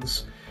of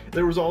bugs.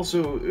 There was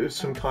also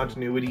some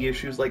continuity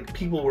issues, like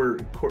people were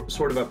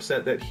sort of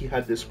upset that he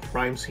had this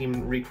crime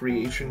scene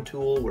recreation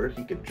tool where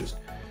he could just,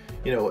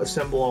 you know,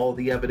 assemble all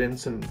the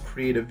evidence and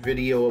create a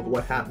video of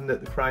what happened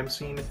at the crime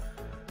scene.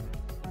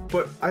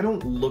 But I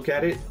don't look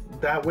at it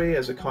that way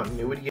as a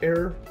continuity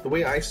error. The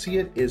way I see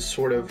it is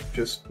sort of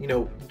just, you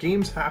know,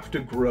 games have to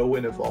grow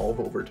and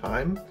evolve over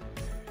time.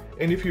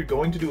 And if you're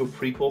going to do a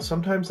prequel,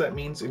 sometimes that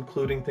means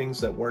including things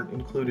that weren't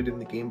included in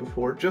the game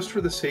before, just for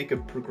the sake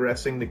of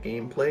progressing the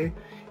gameplay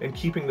and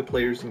keeping the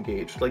players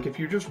engaged. Like, if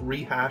you're just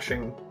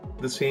rehashing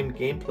the same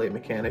gameplay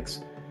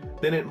mechanics,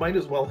 then it might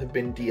as well have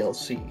been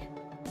DLC.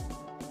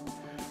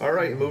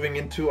 Alright, moving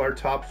into our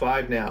top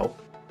 5 now.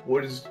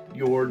 What is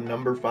your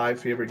number 5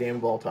 favorite game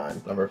of all time?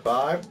 Number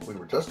 5, we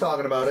were just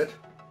talking about it,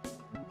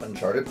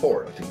 Uncharted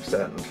 4, A Thief's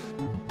End.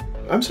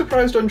 I'm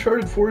surprised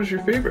Uncharted 4 is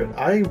your favorite.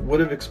 I would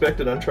have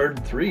expected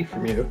Uncharted 3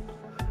 from you.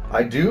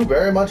 I do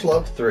very much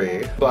love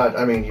 3, but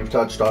I mean, you've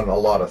touched on a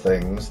lot of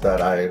things that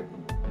I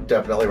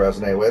definitely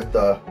resonate with.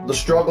 The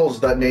struggles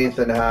that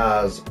Nathan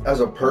has as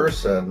a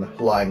person,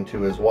 lying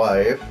to his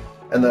wife,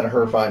 and then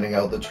her finding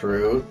out the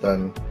truth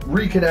and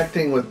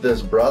reconnecting with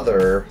this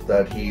brother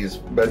that he's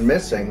been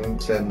missing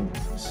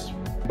since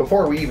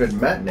before we even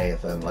met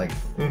Nathan. Like,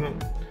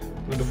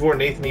 before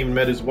Nathan even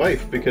met his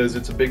wife, because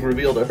it's a big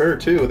reveal to her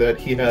too that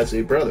he has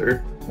a brother,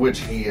 which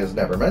he has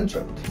never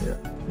mentioned. Yeah.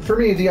 For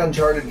me, the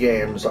Uncharted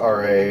games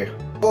are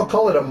I'll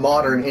call it a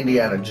modern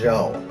Indiana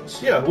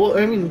Jones. Yeah, well,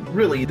 I mean,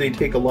 really, they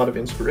take a lot of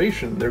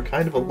inspiration. They're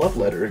kind of a love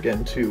letter,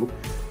 again, to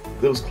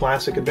those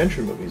classic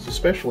adventure movies,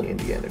 especially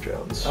Indiana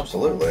Jones.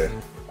 Absolutely.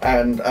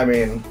 And, I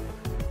mean,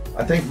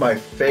 I think my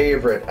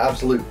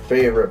absolute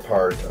favorite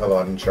part of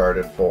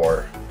Uncharted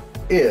 4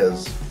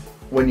 is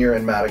when you're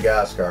in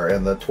Madagascar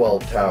in the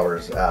 12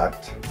 Towers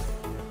act.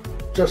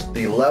 Just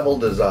the level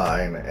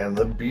design and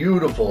the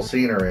beautiful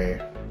scenery.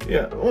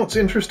 Yeah, well, it's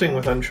interesting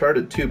with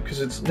Uncharted too,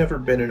 because it's never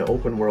been an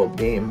open world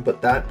game, but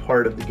that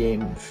part of the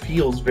game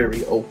feels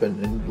very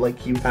open and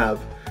like you have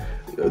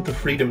the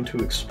freedom to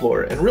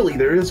explore. And really,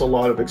 there is a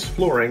lot of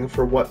exploring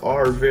for what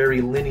are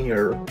very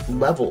linear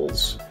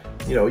levels.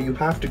 You know, you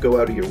have to go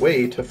out of your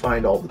way to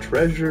find all the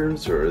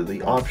treasures or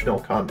the optional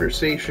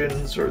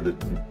conversations or the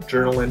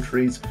journal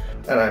entries.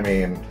 And I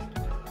mean,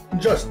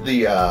 just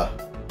the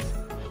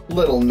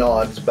little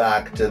nods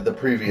back to the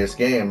previous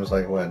games,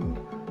 like when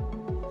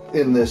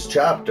in this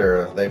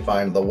chapter they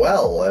find the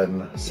well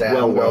and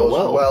Sam goes,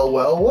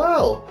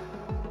 well.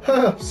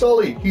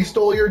 Sully, he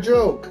stole your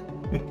joke.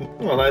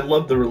 Well, I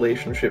love the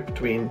relationship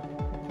between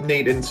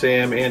Nate and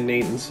Sam and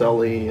Nate and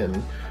Sully,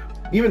 and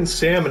even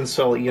Sam and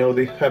Sully, you know,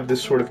 they have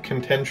this sort of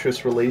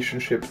contentious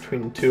relationship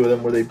between the two of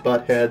them where they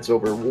butt heads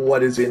over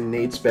what is in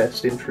Nate's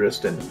best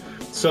interest, and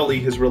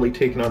Sully has really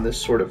taken on this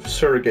sort of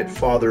surrogate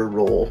father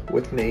role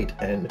with Nate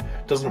and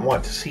doesn't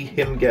want to see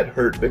him get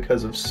hurt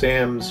because of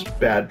Sam's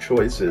bad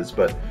choices,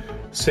 but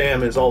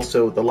Sam is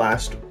also the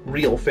last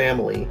real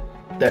family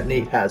that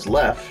Nate has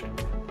left,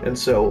 and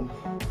so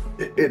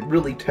it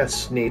really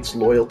tests Nate's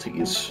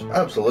loyalties.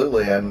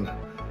 Absolutely, and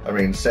I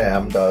mean,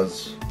 Sam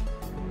does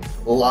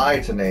lie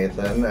to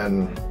Nathan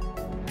and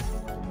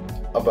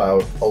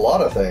about a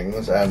lot of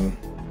things, and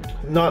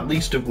not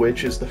least of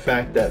which is the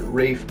fact that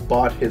Rafe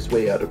bought his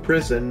way out of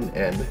prison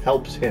and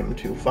helped him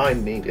to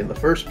find Nate in the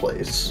first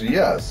place.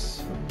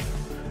 Yes.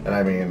 And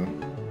I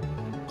mean,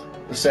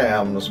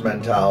 Sam's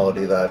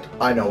mentality that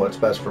I know what's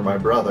best for my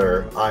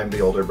brother, I'm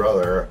the older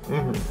brother,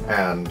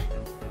 and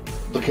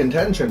the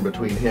contention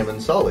between him and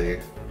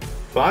Sully.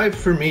 5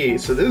 for me.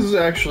 So this is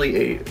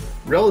actually a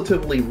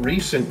relatively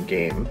recent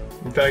game.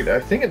 In fact, I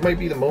think it might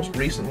be the most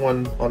recent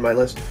one on my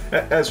list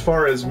as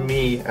far as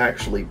me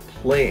actually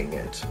playing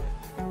it.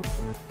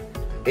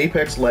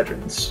 Apex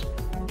Legends.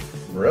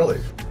 Really?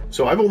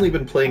 So I've only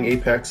been playing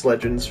Apex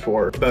Legends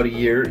for about a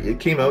year.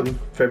 It came out in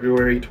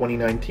February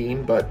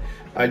 2019, but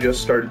I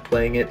just started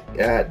playing it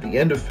at the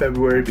end of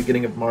February,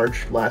 beginning of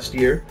March last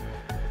year.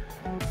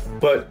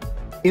 But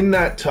in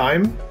that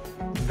time,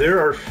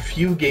 there are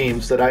few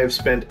games that I have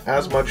spent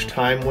as much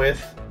time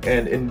with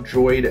and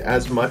enjoyed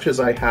as much as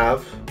I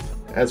have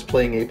as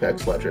playing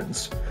Apex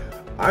Legends.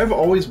 I've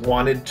always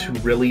wanted to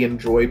really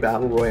enjoy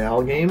Battle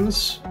Royale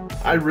games.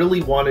 I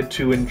really wanted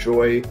to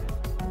enjoy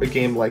a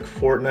game like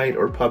Fortnite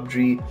or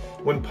PUBG.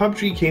 When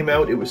PUBG came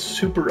out, it was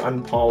super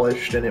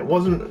unpolished and it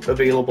wasn't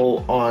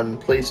available on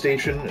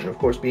PlayStation, and of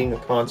course being a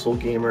console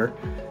gamer,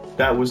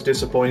 that was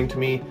disappointing to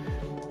me.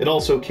 It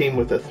also came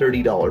with a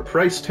 $30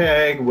 price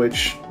tag,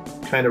 which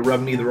kind of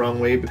rubbed me the wrong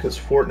way because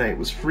Fortnite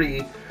was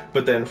free.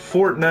 But then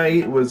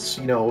Fortnite was,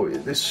 you know,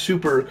 this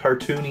super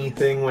cartoony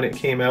thing when it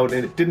came out,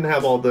 and it didn't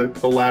have all the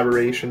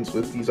collaborations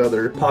with these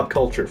other pop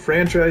culture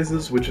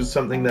franchises, which is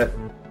something that,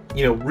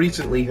 you know,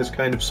 recently has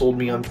kind of sold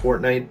me on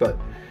Fortnite, but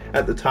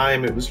at the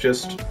time it was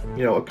just,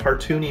 you know, a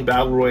cartoony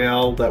battle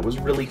royale that was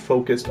really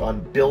focused on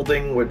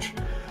building, which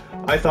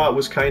I thought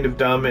was kind of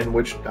dumb and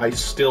which I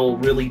still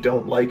really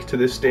don't like to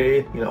this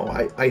day. You know,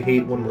 I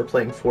hate when we're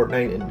playing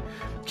Fortnite and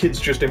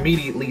kids just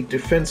immediately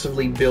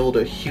defensively build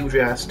a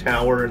huge-ass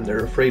tower and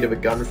they're afraid of a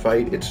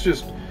gunfight. It's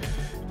just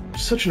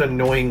such an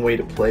annoying way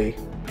to play.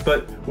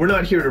 But we're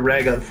not here to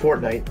rag on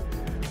Fortnite.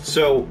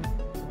 So,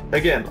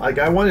 again, like,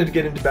 I wanted to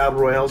get into battle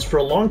royales. For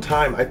a long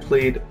time, I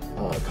played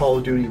Call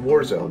of Duty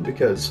Warzone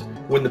because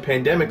when the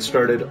pandemic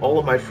started, all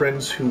of my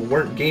friends who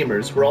weren't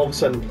gamers were all of a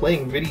sudden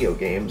playing video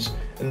games,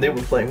 and they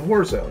were playing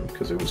Warzone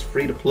because it was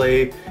free to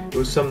play. It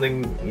was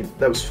something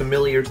that was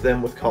familiar to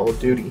them with Call of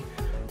Duty.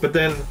 But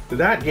then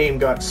that game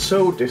got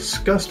so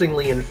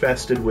disgustingly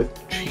infested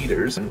with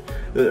cheaters, and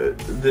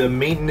the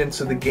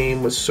maintenance of the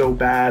game was so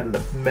bad, and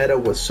the meta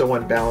was so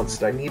unbalanced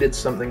that I needed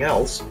something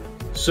else.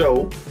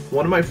 So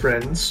one of my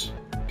friends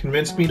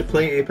convinced me to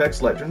play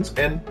Apex Legends,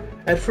 and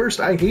at first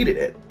I hated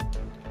it.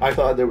 I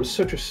thought there was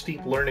such a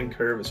steep learning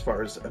curve as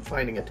far as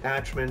finding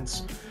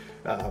attachments,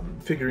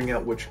 figuring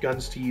out which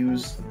guns to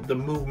use. The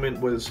movement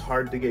was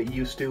hard to get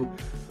used to,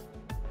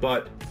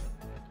 but,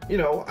 you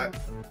know,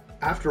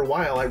 after a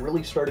while, I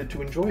really started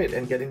to enjoy it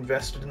and get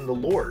invested in the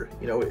lore.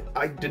 You know,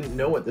 I didn't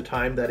know at the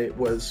time that it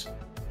was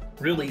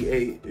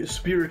really a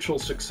spiritual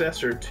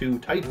successor to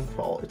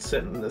Titanfall. It's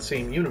set in the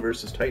same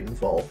universe as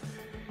Titanfall,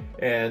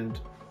 and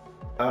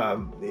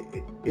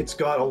it's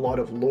got a lot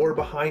of lore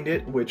behind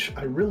it, which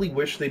I really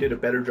wish they did a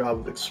better job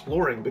of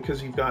exploring,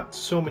 because you've got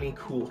so many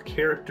cool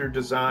character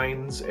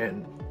designs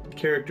and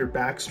character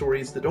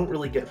backstories that don't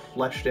really get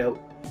fleshed out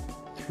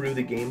through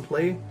the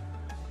gameplay.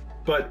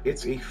 But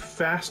it's a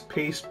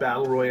fast-paced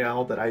battle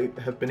royale that I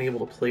have been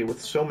able to play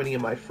with so many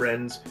of my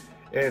friends,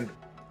 and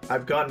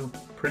I've gotten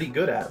pretty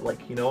good at.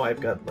 Like, you know, I've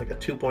got like a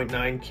 2.9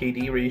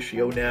 KD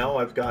ratio now.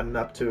 I've gotten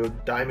up to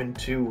Diamond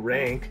 2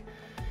 rank,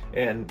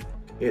 and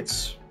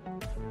it's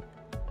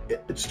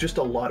just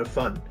a lot of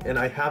fun. And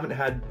I haven't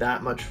had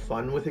that much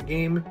fun with a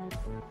game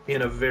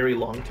in a very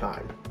long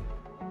time.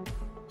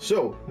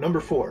 So, number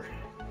 4.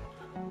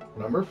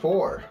 Number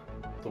 4,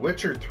 The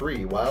Witcher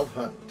 3 Wild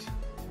Hunt.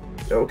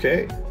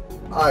 Okay.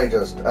 I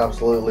just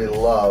absolutely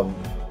love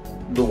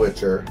The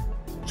Witcher.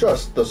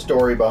 Just the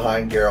story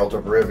behind Geralt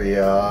of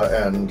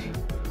Rivia and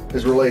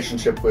his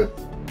relationship with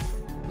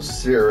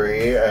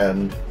Ciri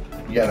and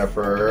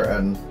Yennefer,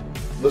 and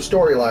the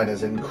storyline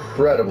is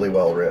incredibly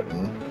well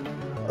written.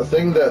 A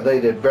thing that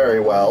they did very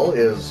well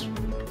is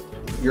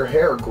your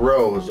hair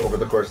grows over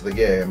the course of the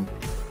game,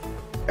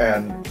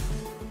 and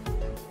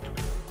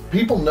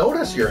people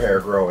notice your hair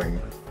growing.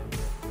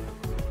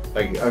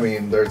 Like, I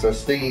mean, there's a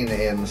scene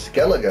in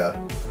Skellige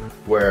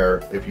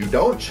where if you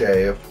don't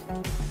shave,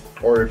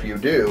 or if you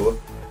do,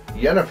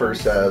 Yennefer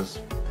says,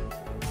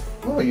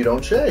 "Oh, you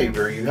don't shave,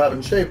 or you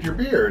haven't shaved your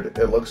beard,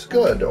 it looks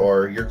good,"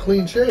 or "You're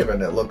clean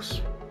shaven, it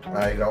looks..."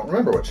 I don't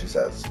remember what she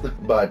says.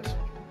 But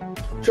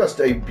just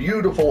a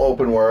beautiful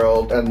open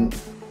world, and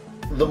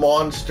the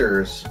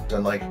monsters,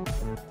 and like,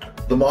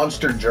 the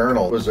monster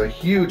journal was a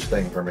huge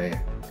thing for me.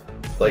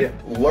 Like,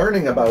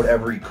 learning about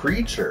every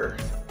creature.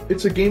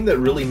 It's a game that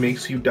really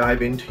makes you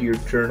dive into your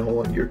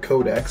journal and your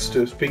codex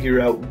to figure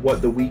out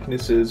what the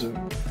weaknesses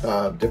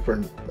of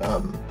different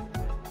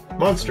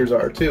monsters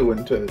are too,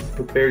 and to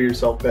prepare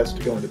yourself best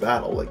to go into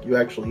battle. Like, you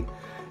actually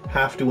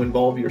have to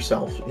involve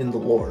yourself in the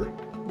lore.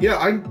 Yeah,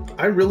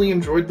 I really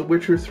enjoyed The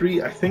Witcher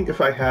 3. I think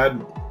if I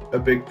had a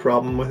big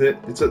problem with it,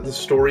 it's that the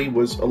story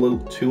was a little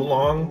too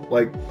long.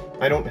 Like,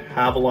 I don't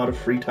have a lot of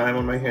free time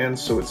on my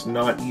hands, so it's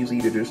not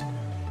easy to just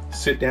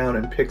sit down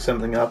and pick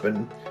something up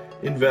and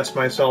invest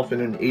myself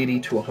in an 80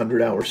 to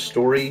 100 hour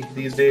story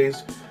these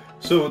days.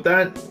 So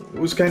that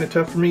was kind of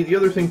tough for me. The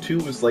other thing too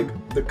was, like,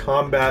 the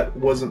combat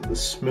wasn't the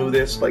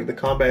smoothest. Like, the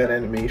combat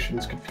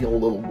animations could feel a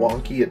little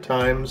wonky at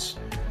times.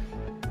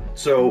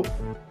 So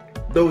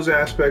those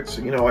aspects,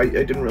 you know, I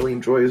didn't really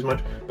enjoy as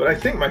much. But I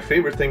think my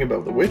favorite thing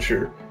about The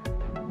Witcher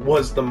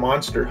was the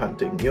monster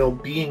hunting. You know,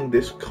 being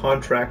this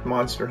contract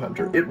monster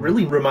hunter. It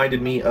really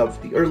reminded me of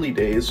the early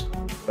days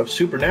of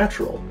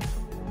Supernatural.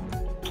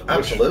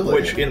 Absolutely.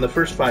 Which in the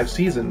first 5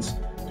 seasons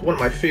is one of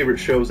my favorite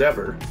shows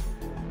ever.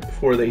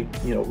 Before they,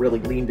 you know, really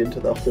leaned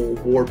into the whole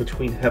war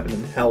between heaven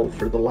and hell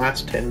for the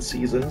last 10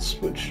 seasons,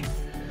 which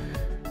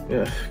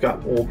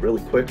got old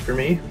really quick for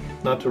me.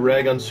 Not to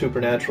rag on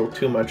Supernatural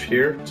too much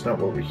here, it's not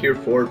what we're here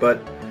for,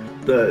 but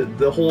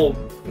the whole,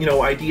 you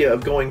know, idea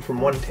of going from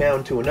one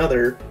town to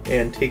another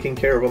and taking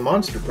care of a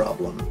monster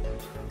problem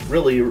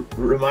really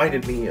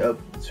reminded me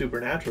of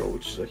Supernatural,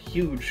 which is a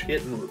huge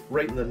hit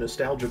right in the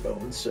nostalgia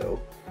bones.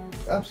 So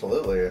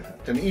absolutely.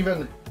 And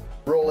even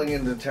rolling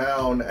into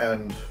town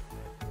and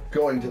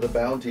going to the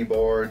bounty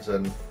boards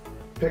and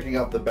picking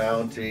up the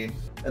bounty,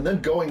 and then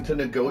going to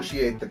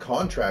negotiate the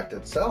contract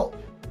itself.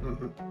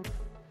 Mm-hmm.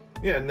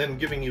 Yeah, and then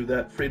giving you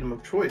that freedom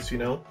of choice, you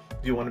know?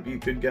 Do you want to be a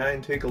good guy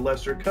and take a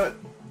lesser cut?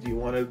 Do you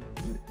want to,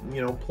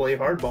 you know, play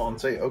hardball and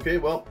say, okay,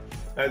 well,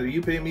 either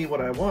you pay me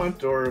what I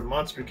want or a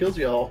monster kills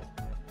you all?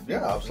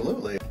 Yeah,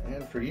 absolutely.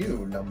 And for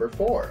you, number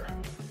 4.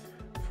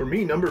 For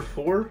me, number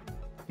 4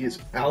 is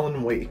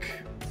Alan Wake.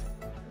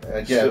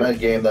 Again, a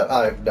game that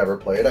I've never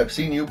played. I've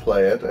seen you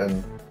play it,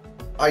 and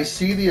I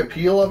see the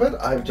appeal of it.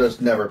 I've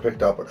just never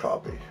picked up a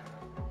copy.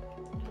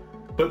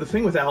 But the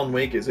thing with Alan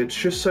Wake is it's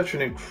just such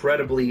an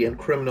incredibly and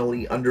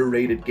criminally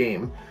underrated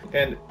game.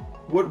 And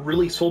what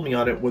really sold me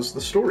on it was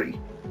the story.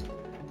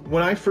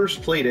 When I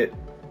first played it,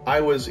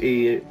 I was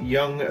a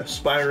young,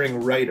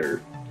 aspiring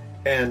writer,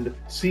 and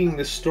seeing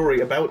this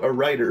story about a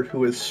writer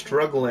who is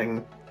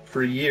struggling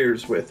for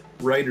years with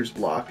writer's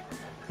block,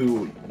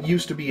 who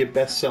used to be a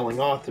best-selling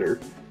author,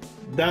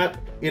 that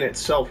in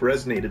itself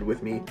resonated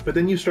with me. But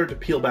then you start to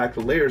peel back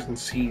the layers and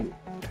see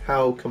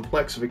how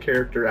complex of a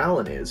character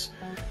Alan is.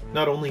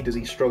 Not only does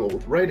he struggle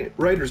with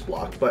writer's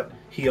block, but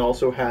he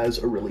also has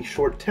a really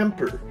short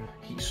temper.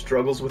 He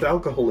struggles with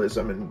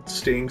alcoholism and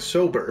staying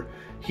sober.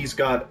 He's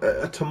got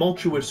a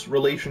tumultuous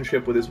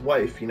relationship with his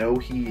wife. You know,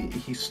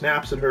 he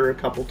snaps at her a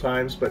couple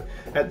times, but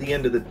at the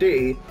end of the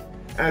day,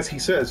 as he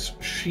says,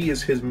 she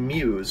is his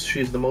muse. She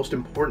is the most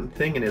important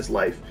thing in his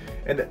life.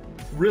 And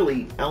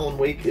really, Alan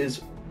Wake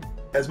is,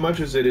 as much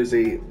as it is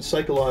a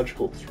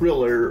psychological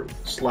thriller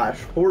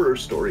 / horror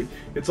story,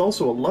 it's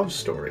also a love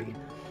story.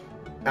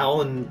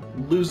 Alan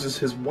loses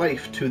his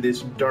wife to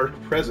this dark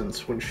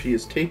presence when she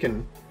is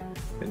taken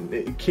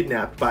and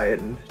kidnapped by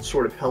it and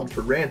sort of held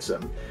for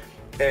ransom.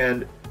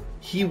 and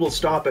he will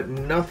stop at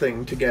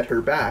nothing to get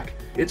her back.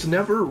 It's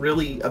never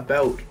really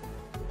about,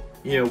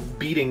 you know,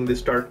 beating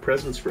this dark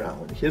presence for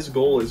Alan. His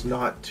goal is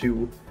not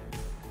to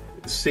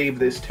save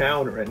this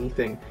town or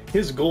anything.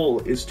 His goal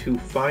is to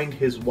find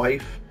his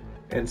wife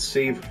and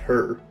save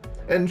her.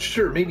 And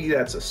sure, maybe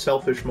that's a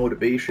selfish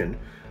motivation,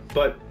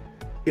 but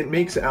it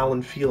makes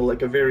Alan feel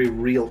like a very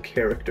real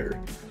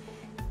character.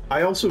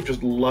 I also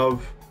just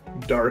love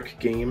dark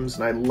games,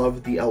 and I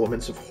love the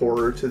elements of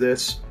horror to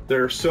this.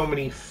 There are so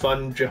many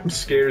fun jump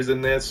scares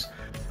in this.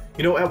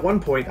 You know, at one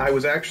point I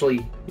was actually,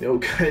 you know,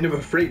 kind of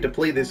afraid to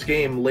play this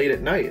game late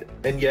at night,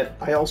 and yet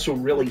I also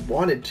really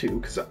wanted to,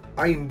 because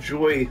I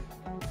enjoy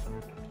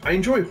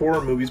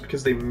horror movies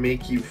because they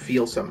make you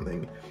feel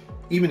something.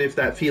 Even if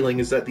that feeling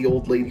is that the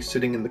old lady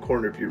sitting in the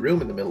corner of your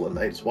room in the middle of the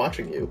night is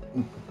watching you.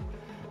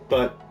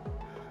 But,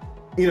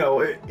 you know,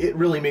 it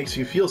really makes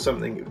you feel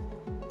something.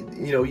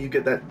 You know, you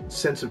get that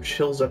sense of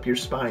chills up your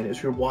spine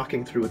as you're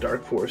walking through a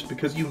dark forest,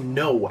 because you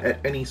know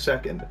at any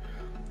second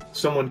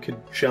someone could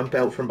jump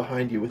out from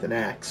behind you with an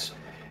axe.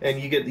 And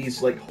you get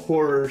these, like,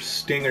 horror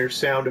stinger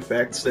sound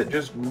effects that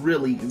just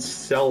really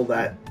sell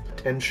that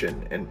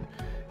tension and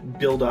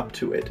build up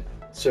to it.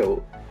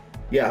 So,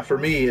 yeah, for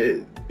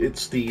me,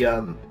 it's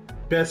the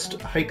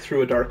best hike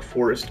through a dark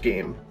forest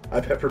game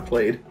I've ever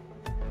played.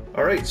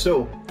 Alright,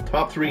 so,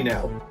 top 3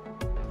 now.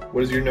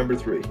 What is your number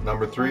 3?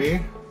 Number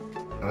 3,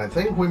 and I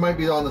think we might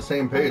be on the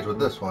same page with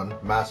this one,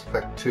 Mass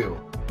Effect 2.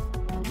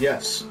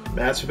 Yes,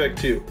 Mass Effect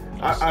 2.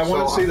 I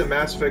want to say the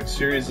Mass Effect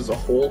series as a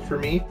whole for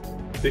me,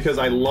 because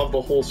I love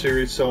the whole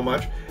series so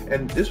much.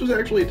 And this was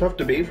actually a tough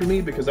debate for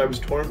me, because I was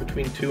torn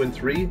between 2 and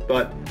 3,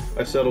 but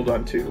I settled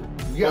on 2.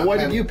 Yeah, well, why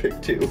did you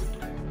pick 2?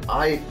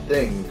 I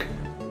think,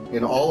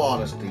 in all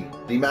honesty,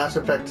 the Mass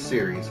Effect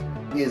series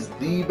is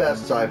the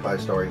best sci-fi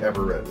story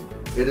ever written.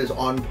 It is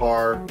on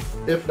par,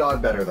 if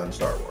not better than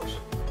Star Wars.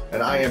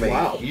 And I am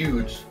a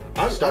huge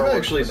Star Wars I'm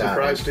actually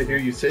surprised to hear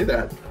you say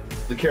that.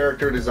 The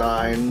character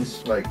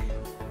designs, like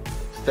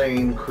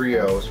Thane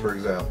Krios, for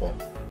example,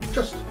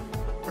 just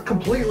a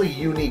completely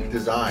unique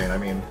design. I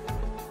mean,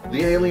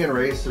 the alien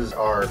races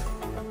are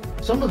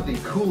some of the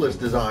coolest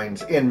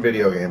designs in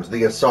video games.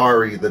 The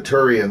Asari, the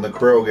Turian, the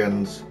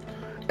Krogans,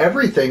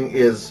 everything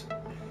is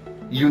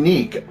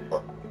unique.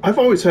 I've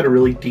always had a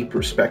really deep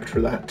respect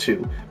for that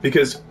too,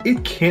 because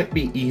it can't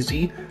be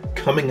easy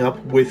coming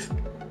up with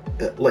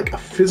like a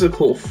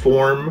physical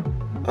form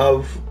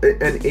of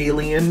an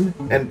alien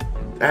and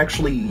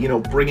actually, you know,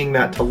 bringing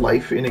that to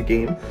life in a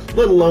game,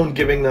 let alone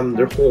giving them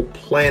their whole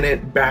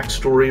planet,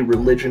 backstory,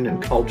 religion,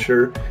 and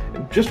culture.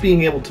 Just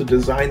being able to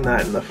design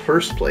that in the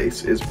first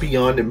place is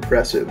beyond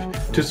impressive.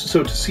 To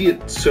see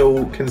it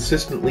so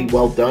consistently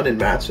well done in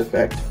Mass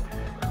Effect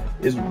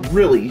is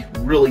really,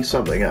 really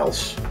something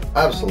else.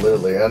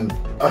 Absolutely, and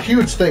a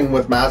huge thing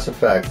with Mass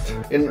Effect,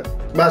 in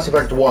Mass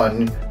Effect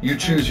 1, you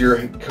choose your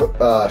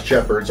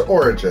Shepard's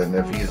origin,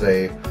 if he's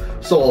a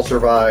soul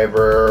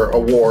survivor, a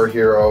war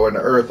hero, an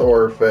Earth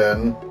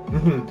orphan,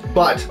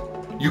 but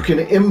you can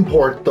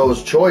import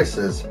those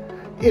choices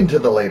into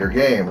the later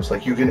games.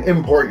 Like, you can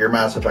import your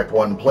Mass Effect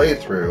 1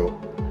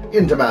 playthrough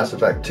into Mass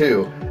Effect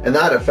 2, and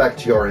that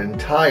affects your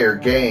entire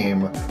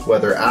game,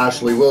 whether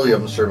Ashley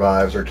Williams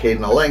survives, or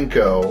Caden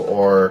Alenko,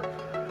 or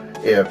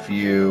if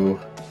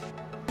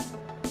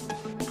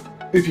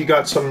you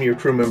got some of your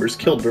crew members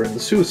killed during the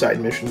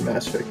suicide mission in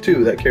Mass Effect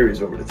 2, that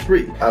carries over to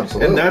 3.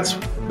 Absolutely. And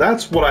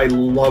that's what I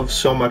love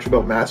so much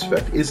about Mass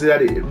Effect, is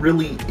that it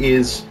really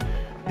is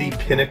the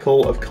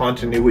pinnacle of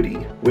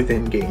continuity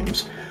within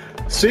games.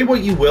 Say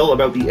what you will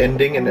about the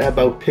ending and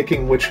about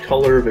picking which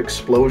color of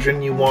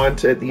explosion you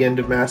want at the end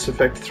of Mass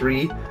Effect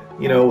 3,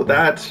 you know,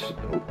 that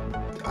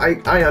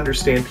I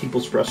understand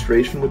people's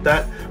frustration with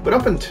that, but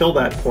up until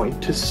that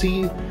point, to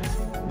see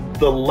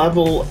the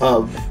level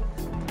of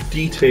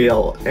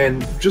detail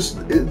and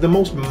just the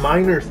most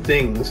minor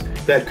things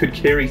that could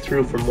carry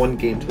through from one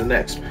game to the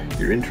next.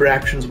 Your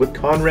interactions with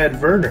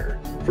Conrad Werner,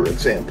 for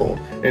example,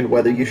 and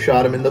whether you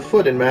shot him in the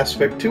foot in Mass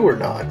Effect 2 or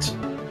not.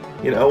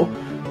 You know?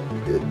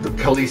 The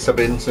Kalisa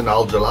Binson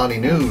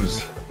Al-Jalani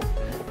news.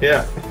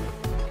 Yeah.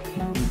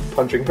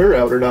 Punching her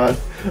out or not.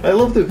 I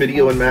love the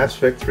video in Mass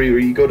Effect 3 where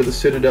you go to the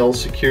Citadel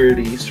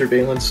security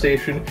surveillance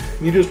station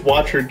and you just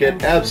watch her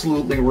get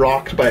absolutely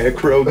rocked by a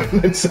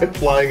Krogan and sent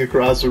flying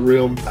across a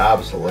room.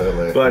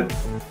 Absolutely. But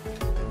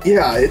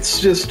yeah,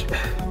 it's just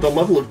the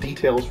level of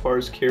detail as far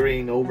as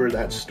carrying over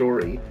that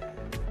story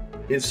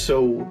is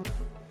so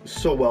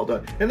well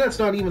done. And that's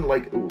not even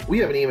like, we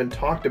haven't even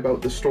talked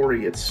about the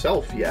story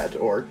itself yet,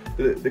 or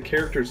the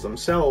characters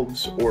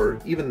themselves, or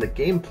even the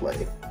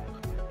gameplay.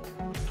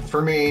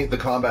 For me, the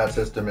combat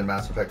system in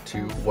Mass Effect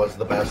 2 was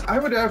the best. I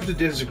would have to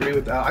disagree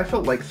with that. I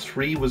felt like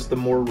 3 was the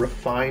more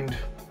refined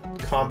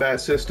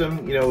combat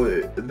system. You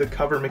know, the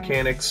cover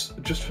mechanics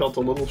just felt a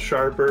little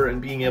sharper,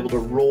 and being able to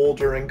roll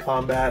during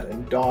combat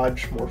and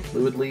dodge more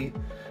fluidly,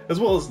 as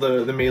well as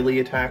the melee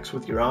attacks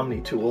with your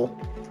Omni tool.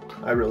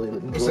 I really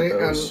enjoyed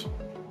those.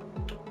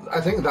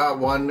 I think that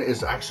one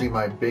is actually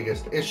my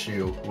biggest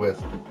issue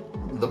with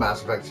the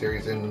Mass Effect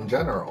series in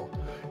general,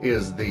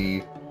 is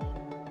the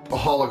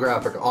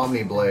holographic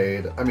Omni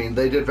Blade, I mean,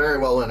 they did very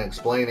well in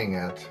explaining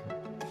it.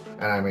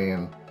 And I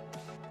mean,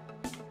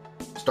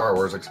 Star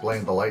Wars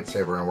explained the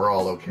lightsaber and we're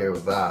all okay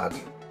with that.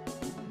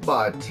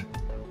 But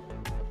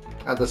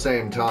at the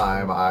same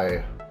time,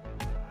 I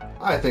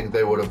think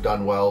they would have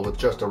done well with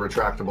just a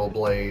retractable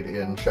blade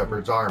in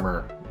Shepard's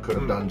armor. Could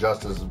have done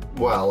just as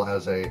well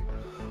as a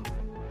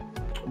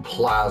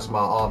plasma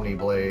Omni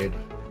Blade.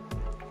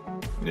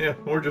 Yeah,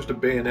 or just a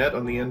bayonet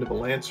on the end of a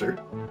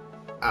Lancer.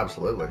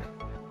 Absolutely.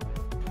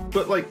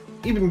 But, like,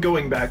 even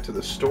going back to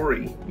the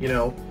story, you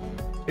know,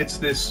 it's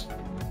this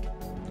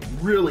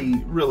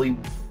really, really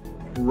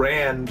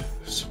grand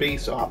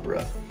space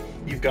opera.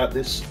 You've got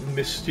this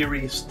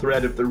mysterious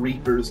threat of the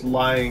Reapers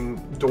lying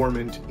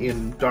dormant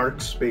in dark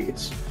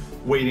space,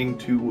 waiting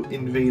to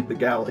invade the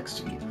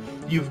galaxy.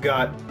 You've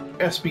got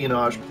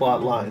espionage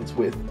plot lines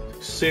with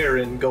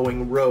Saren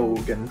going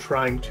rogue and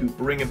trying to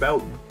bring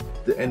about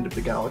the end of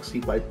the galaxy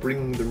by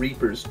bringing the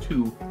Reapers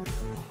to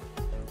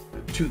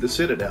the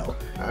Citadel.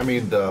 I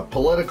mean, the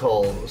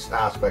political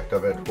aspect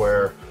of it,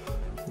 where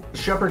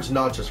Shepard's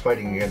not just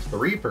fighting against the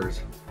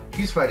Reapers,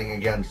 he's fighting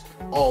against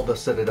all the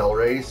Citadel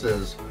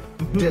races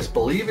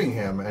disbelieving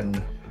him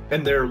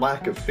and their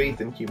lack of faith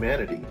in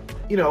humanity.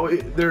 You know,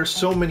 there are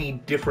so many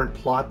different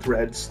plot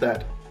threads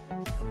that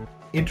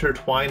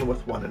intertwine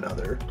with one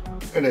another.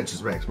 And it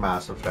just makes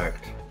Mass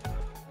Effect,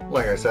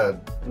 like I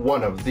said,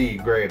 one of the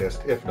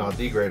greatest, if not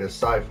the greatest,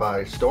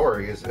 sci-fi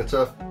stories. It's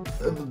a,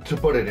 to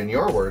put it in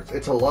your words,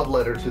 it's a love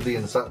letter to the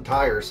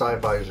entire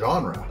sci-fi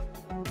genre.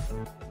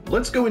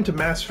 Let's go into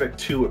Mass Effect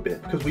 2 a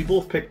bit, because we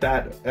both picked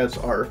that as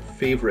our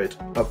favorite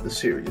of the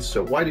series.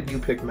 So why did you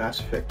pick Mass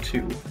Effect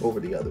 2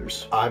 over the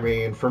others? I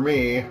mean, for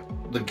me,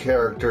 the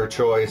character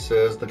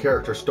choices, the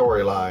character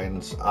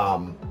storylines,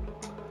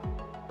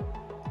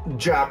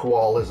 Jack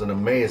Wall is an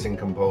amazing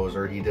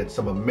composer. He did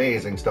some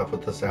amazing stuff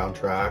with the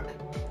soundtrack.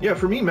 Yeah,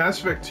 for me, Mass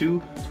Effect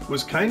 2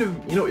 was kind of,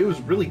 you know, it was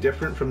really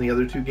different from the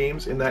other two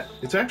games in that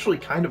it's actually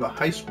kind of a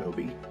heist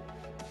movie.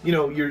 You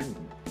know, you're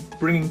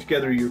bringing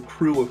together your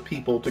crew of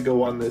people to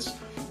go on this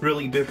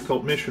really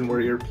difficult mission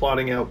where you're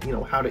plotting out, you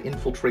know, how to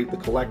infiltrate the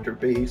Collector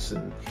base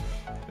and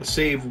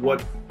save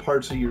what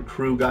parts of your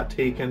crew got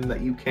taken that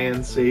you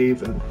can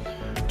save and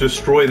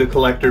destroy the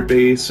Collector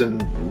base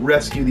and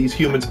rescue these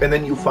humans. And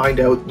then you find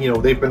out, you know,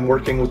 they've been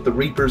working with the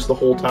Reapers the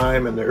whole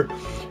time and they're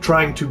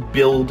trying to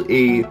build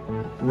a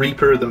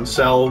Reaper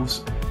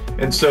themselves.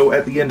 And so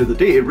at the end of the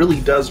day, it really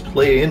does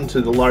play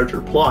into the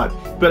larger plot,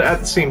 but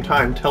at the same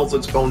time tells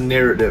its own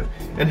narrative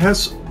and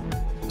has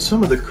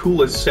some of the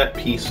coolest set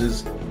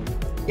pieces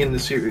in the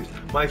series.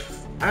 My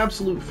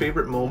absolute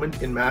favorite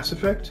moment in Mass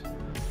Effect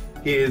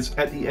is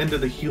at the end of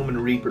the human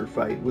Reaper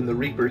fight, when the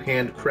Reaper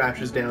hand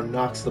crashes down,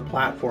 knocks the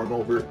platform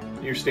over,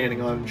 you're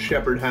standing on,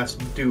 Shepard has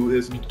to do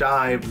this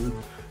dive and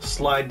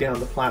slide down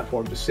the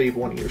platform to save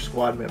one of your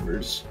squad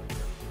members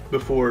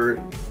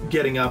before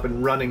getting up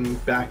and running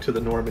back to the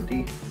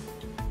Normandy.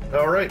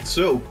 Alright,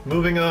 so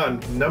moving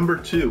on, number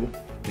 2.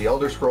 The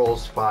Elder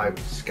Scrolls V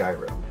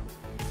Skyrim.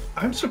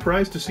 I'm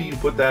surprised to see you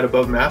put that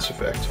above Mass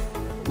Effect.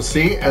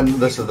 See, and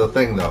this is the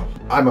thing though,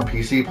 I'm a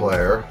PC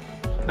player.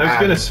 I was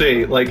gonna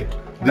say, like,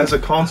 as a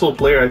console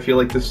player, I feel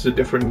like this is a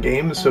different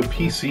game, so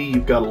PC,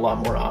 you've got a lot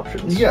more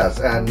options. Yes,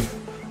 and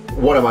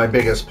one of my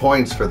biggest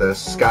points for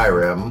this,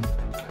 Skyrim,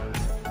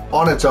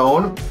 on its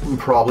own,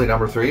 probably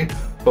number 3,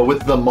 but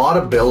with the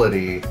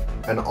modability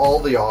and all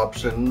the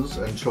options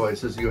and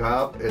choices you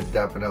have, it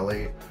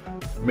definitely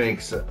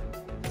makes it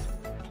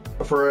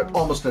for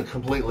almost a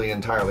completely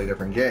entirely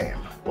different game.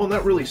 Well,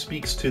 that really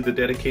speaks to the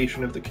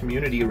dedication of the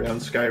community around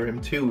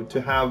Skyrim too, to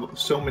have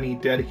so many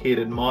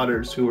dedicated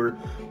modders who are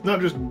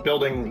not just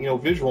building, you know,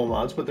 visual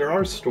mods, but there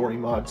are story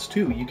mods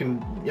too. You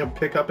can, you know,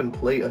 pick up and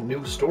play a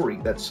new story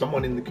that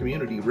someone in the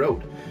community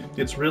wrote.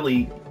 It's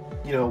really,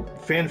 you know,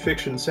 fan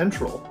fiction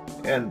central,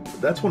 and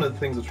that's one of the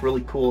things that's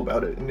really cool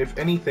about it. And if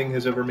anything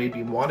has ever made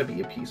me want to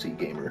be a PC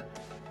gamer,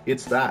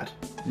 it's that.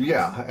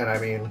 Yeah, and I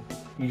mean,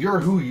 you're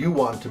who you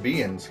want to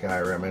be in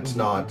Skyrim. It's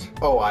not,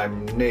 oh,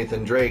 I'm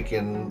Nathan Drake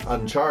in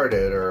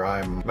Uncharted, or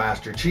I'm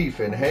Master Chief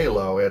in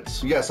Halo.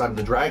 It's, yes, I'm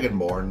the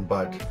Dragonborn,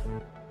 but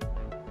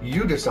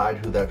you decide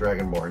who that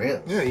Dragonborn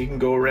is. Yeah, you can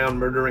go around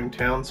murdering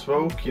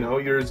townsfolk. You know,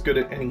 you're as good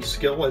at any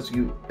skill as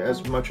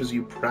much as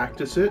you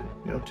practice it.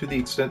 You know, to the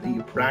extent that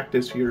you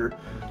practice your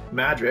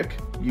magic,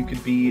 you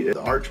could be an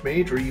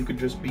archmage, or you could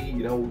just be,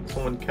 you know,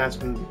 someone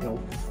casting, you know,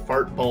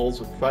 fart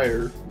balls of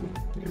fire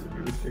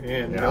with your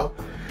hand. You know,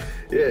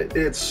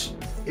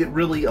 it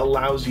really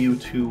allows you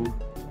to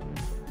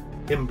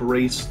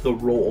embrace the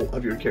role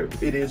of your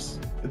character. It is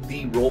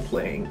the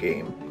role-playing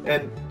game,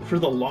 and for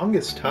the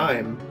longest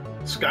time,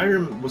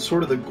 Skyrim was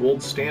sort of the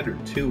gold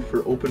standard too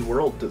for open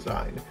world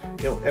design.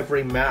 You know,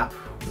 every map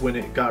when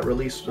it got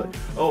released was like,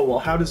 oh well,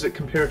 how does it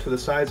compare to the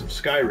size of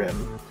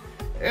Skyrim?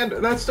 And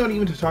that's not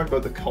even to talk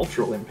about the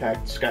cultural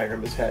impact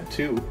Skyrim has had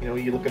too. You know,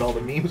 you look at all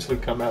the memes that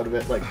have come out of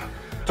it, like,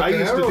 I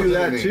used to do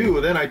that too,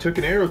 and then I took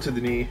an arrow to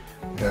the knee.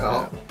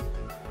 Yeah.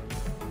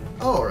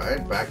 All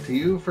right, back to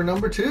you for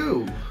number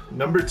 2.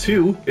 Number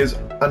 2 is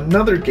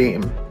another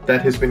game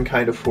that has been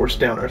kind of forced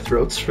down our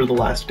throats for the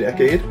last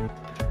decade.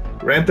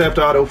 Grand Theft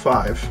Auto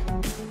 5.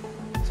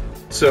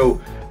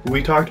 So,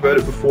 we talked about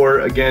it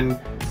before. Again,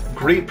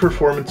 great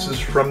performances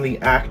from the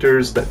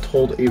actors that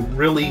told a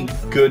really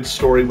good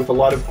story with a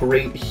lot of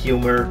great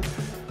humor,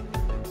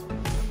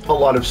 a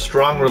lot of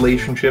strong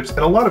relationships,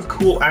 and a lot of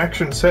cool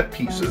action set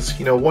pieces.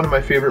 You know, one of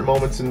my favorite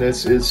moments in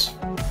this is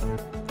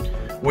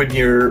when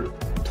you're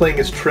playing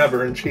as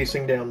Trevor and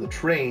chasing down the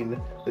train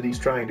that he's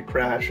trying to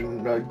crash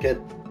and get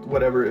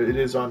whatever it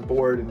is on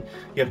board, and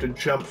you have to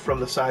jump from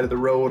the side of the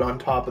road on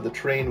top of the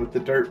train with the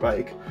dirt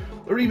bike.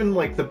 Or even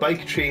like the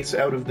bike chase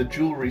out of the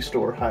jewelry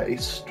store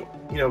heist.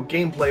 You know,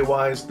 gameplay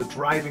wise, the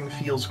driving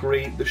feels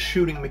great, the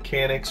shooting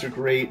mechanics are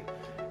great.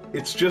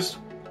 It's just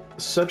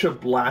such a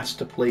blast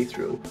to play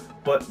through.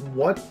 But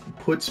what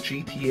puts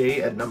GTA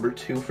at number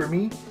 2 for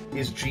me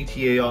is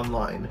GTA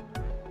Online.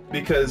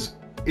 Because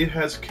it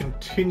has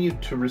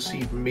continued to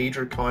receive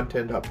major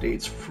content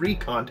updates, free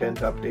content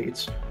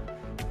updates,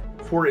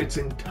 for its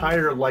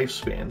entire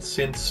lifespan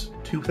since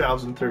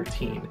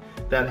 2013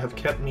 that have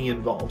kept me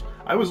involved.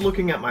 I was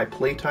looking at my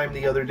playtime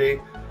the other day.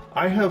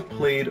 I have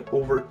played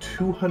over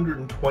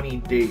 220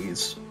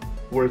 days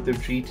worth of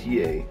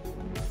GTA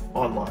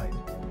Online.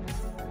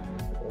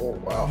 Oh,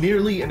 wow.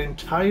 Nearly an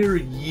entire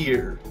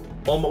year,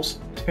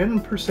 almost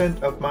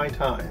 10% of my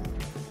time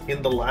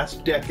in the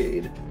last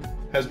decade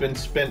has been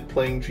spent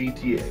playing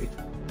GTA.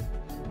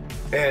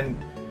 And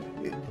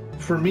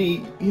for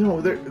me, you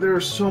know, there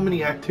are so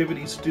many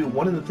activities to do.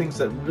 One of the things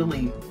that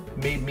really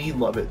made me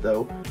love it,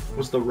 though,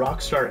 was the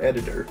Rockstar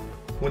editor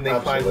when they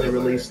finally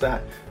released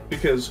that.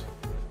 Because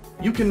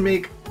you can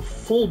make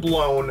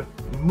full-blown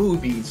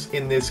movies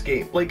in this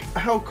game. Like,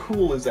 how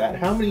cool is that?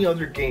 How many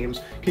other games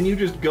can you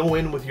just go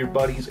in with your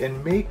buddies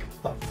and make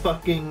a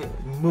fucking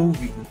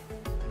movie?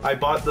 I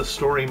bought the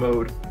story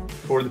mode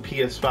for the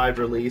PS5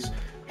 release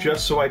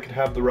just so I could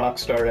have the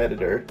Rockstar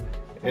editor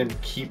and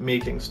keep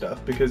making stuff,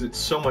 because it's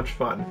so much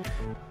fun.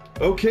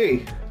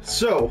 Okay,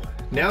 so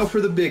now for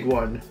the big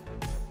one.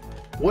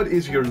 What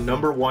is your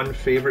number 1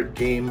 favorite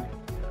game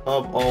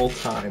of all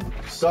time?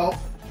 So,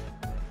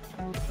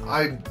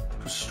 I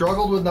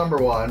struggled with number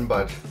 1,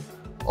 but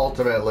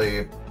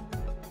ultimately,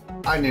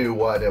 I knew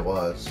what it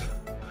was.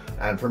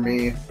 And for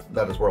me,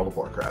 that is World of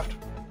Warcraft.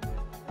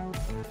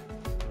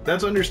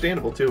 That's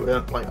understandable too.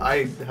 Like,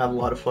 I had a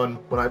lot of fun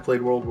when I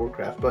played World of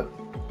Warcraft, but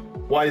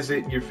why is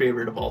it your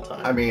favorite of all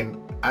time? I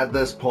mean, at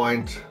this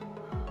point,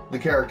 the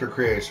character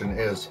creation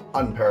is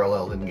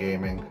unparalleled in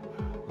gaming.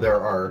 There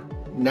are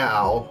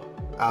now,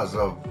 as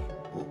of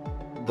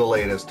the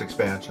latest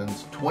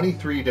expansions,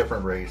 23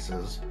 different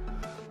races,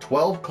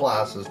 12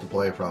 classes to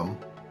play from,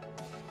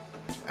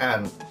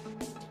 and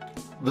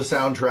the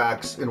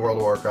soundtracks in World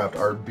of Warcraft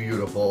are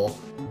beautiful.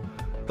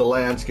 The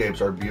landscapes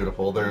are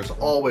beautiful. There's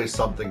always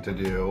something to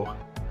do,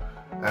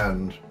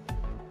 and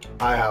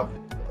I have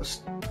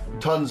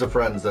tons of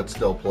friends that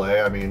still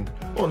play. I mean,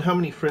 well, and how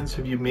many friends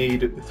have you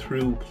made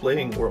through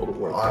playing World of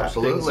Warcraft?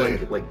 Absolutely.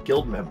 Things like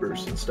guild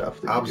members and stuff.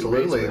 That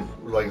absolutely, you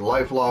like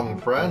lifelong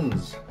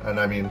friends. And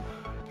I mean,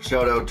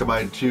 shout out to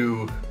my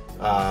 2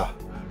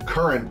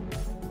 current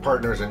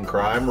partners in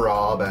crime,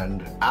 Rob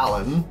and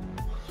Alan.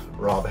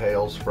 Rob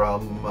hails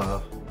from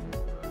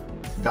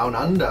down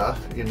under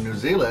in New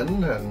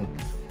Zealand, and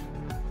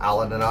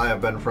Alan and I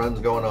have been friends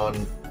going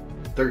on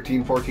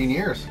 13, 14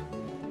 years.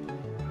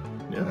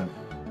 Yeah.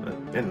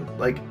 And,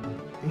 like,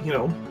 you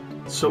know,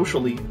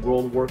 socially,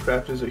 World of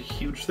Warcraft is a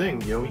huge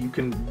thing. You know, you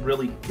can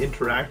really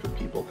interact with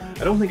people.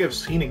 I don't think I've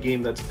seen a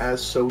game that's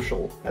as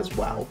social as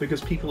WoW,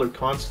 because people are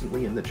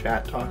constantly in the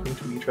chat talking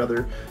to each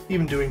other,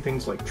 even doing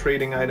things like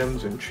trading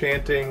items,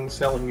 enchanting,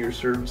 selling your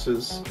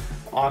services,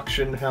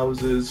 auction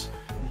houses.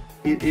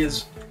 It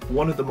is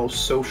one of the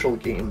most social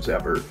games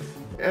ever.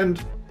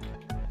 And,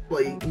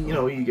 like, you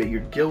know, you get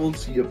your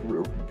guilds, you have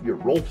your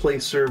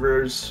roleplay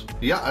servers.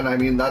 Yeah, and I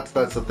mean, that's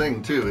the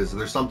thing too, is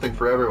there's something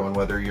for everyone,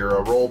 whether you're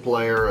a role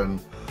player and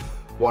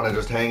want to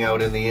just hang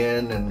out in the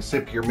inn and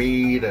sip your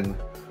mead and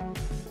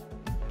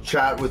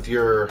chat with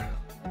your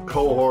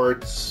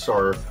cohorts,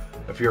 or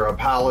if you're a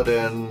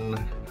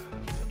paladin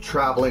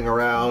traveling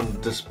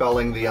around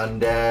dispelling the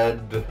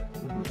undead.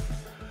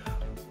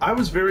 I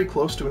was very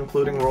close to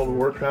including World of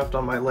Warcraft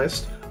on my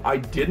list. I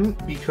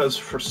didn't, because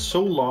for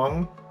so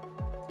long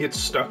it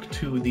stuck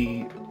to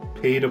the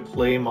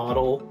pay-to-play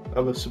model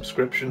of a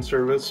subscription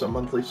service, a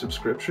monthly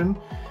subscription,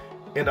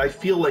 and I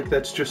feel like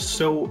that's just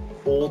so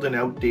old and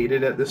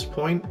outdated at this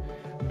point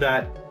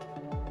that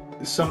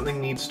something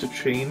needs to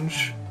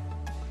change.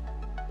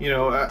 You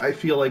know, I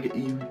feel like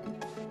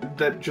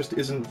that just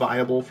isn't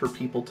viable for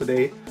people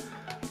today.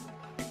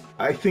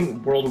 I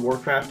think World of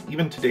Warcraft,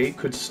 even today,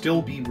 could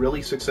still be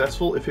really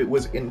successful if it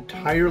was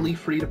entirely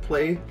free to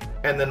play,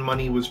 and then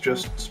money was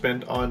just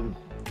spent on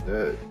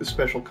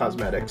special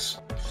cosmetics.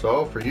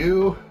 So for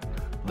you,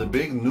 the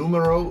big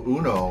numero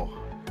uno.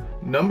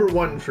 Number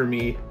 1 for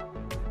me.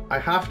 I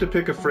have to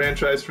pick a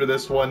franchise for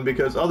this one,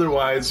 because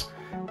otherwise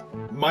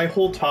my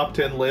whole top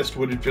 10 list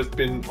would have just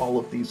been all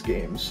of these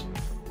games.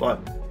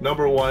 but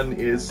number one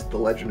is The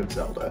Legend of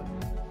Zelda.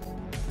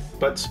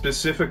 But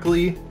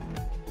specifically,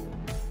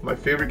 my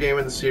favorite game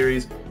in the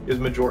series is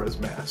Majora's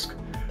Mask.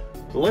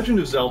 The Legend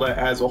of Zelda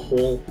as a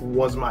whole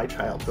was my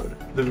childhood.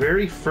 The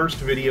very first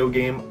video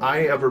game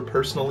I ever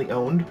personally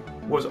owned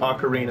was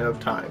Ocarina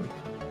of Time.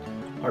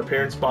 Our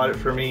parents bought it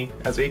for me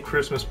as a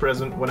Christmas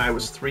present when I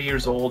was 3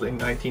 years old in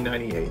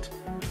 1998.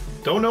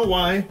 Don't know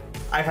why,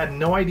 I had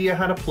no idea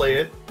how to play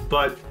it,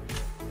 but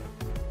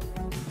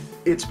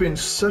it's been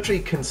such a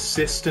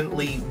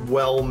consistently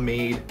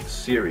well-made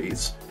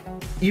series.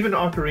 Even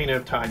Ocarina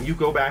of Time, you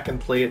go back and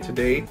play it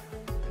today,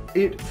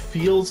 it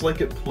feels like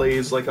it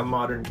plays like a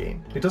modern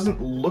game. It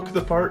doesn't look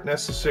the part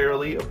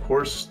necessarily, of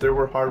course there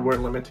were hardware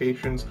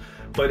limitations,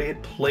 but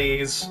it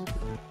plays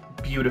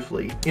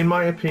beautifully. In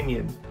my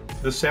opinion,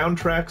 the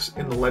soundtracks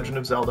in The Legend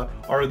of Zelda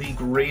are the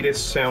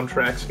greatest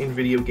soundtracks in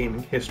video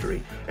gaming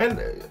history.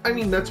 And I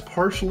mean, that's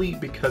partially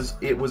because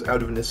it was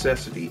out of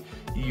necessity.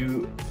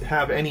 You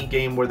have any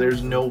game where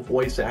there's no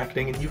voice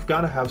acting and you've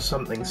got to have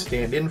something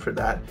stand in for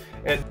that.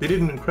 And they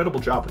did an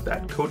incredible job with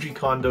that. Koji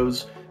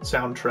Kondo's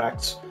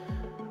soundtracks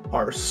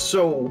are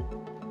so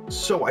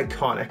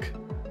iconic.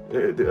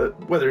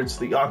 Whether it's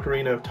the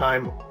Ocarina of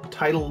Time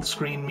title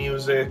screen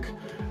music,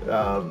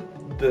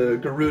 the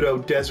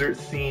Gerudo Desert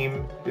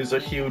theme is a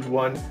huge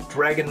one.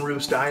 Dragon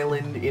Roost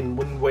Island in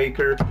Wind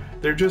Waker.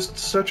 They're just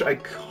such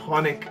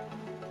iconic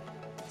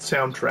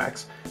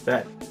soundtracks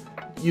that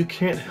you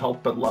can't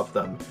help but love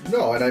them.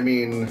 No, and I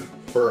mean,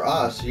 for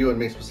us, you and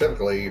me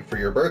specifically, for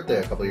your birthday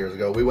a couple years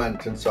ago, we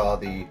went and saw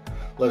the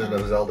Legend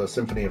of Zelda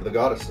Symphony of the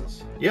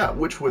Goddesses. Yeah,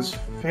 which was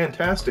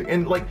fantastic.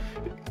 And like,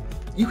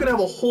 you can have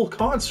a whole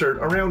concert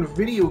around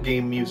video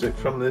game music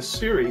from this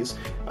series.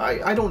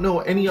 I don't know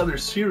any other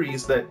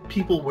series that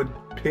people would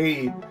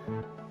pay,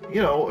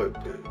 you know,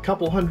 a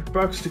couple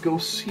 $100 to go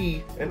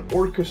see an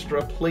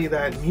orchestra play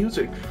that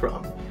music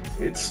from.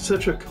 It's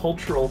such a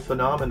cultural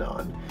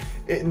phenomenon.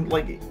 And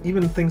like,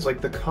 even things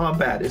like the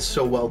combat is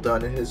so well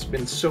done and has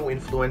been so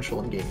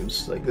influential in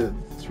games, like the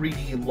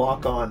 3D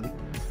lock-on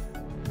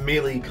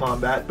melee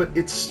combat, but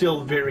it's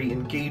still very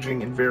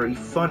engaging and very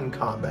fun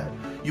combat.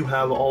 You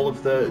have all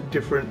of the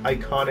different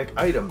iconic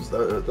items,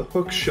 the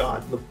hook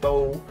shot, the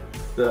bow,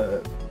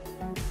 the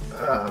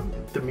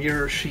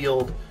mirror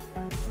shield,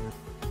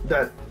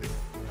 that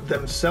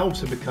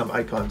themselves have become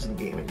icons in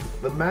gaming.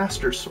 The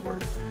Master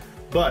Sword.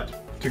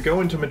 But to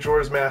go into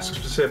Majora's Mask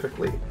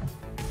specifically,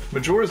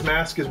 Majora's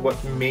Mask is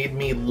what made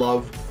me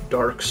love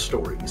dark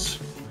stories.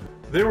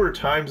 There were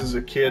times as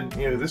a kid,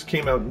 you know, this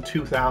came out in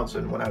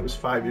 2000 when I was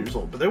 5 years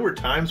old, but there were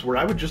times where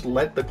I would just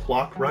let the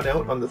clock run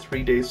out on the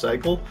 3-day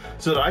cycle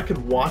so that I could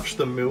watch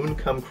the moon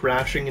come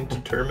crashing into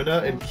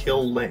Termina and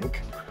kill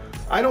Link.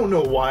 I don't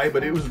know why,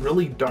 but it was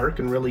really dark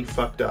and really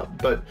fucked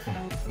up. But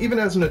even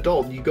as an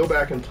adult, you go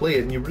back and play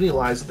it and you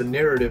realize the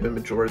narrative in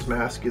Majora's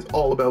Mask is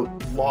all about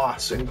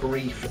loss and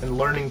grief and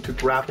learning to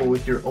grapple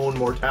with your own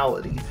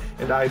mortality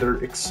and either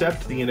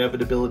accept the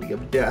inevitability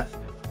of death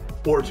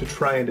or to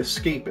try and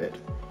escape it.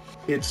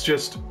 It's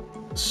just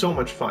so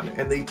much fun,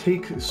 and they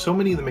take so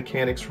many of the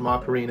mechanics from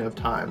Ocarina of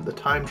Time, the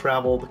time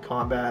travel, the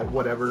combat,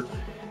 whatever,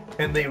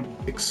 and they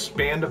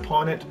expand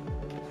upon it.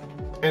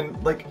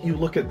 And like, you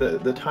look at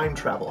the time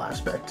travel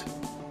aspect,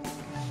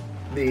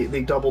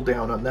 they double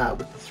down on that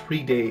with the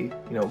 3-day,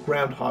 you know,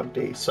 Groundhog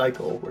Day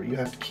cycle where you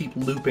have to keep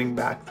looping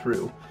back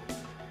through.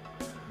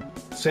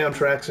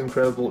 Soundtrack's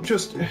incredible.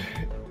 Just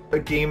a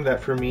game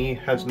that for me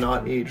has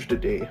not aged a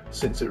day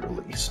since it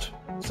released.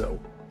 So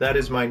that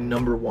is my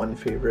number one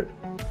favorite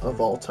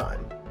of all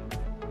time.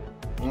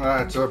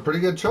 That's a pretty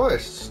good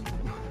choice.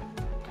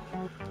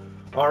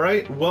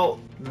 Alright, well,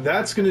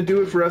 that's going to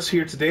do it for us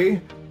here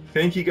today.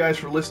 Thank you guys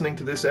for listening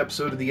to this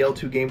episode of the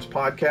L2Games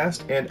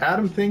podcast, and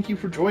Adam, thank you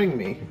for joining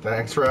me.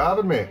 Thanks for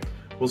having me.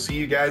 We'll see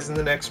you guys in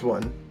the next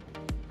one.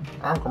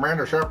 I'm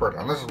Commander Shepard,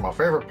 and this is my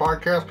favorite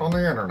podcast on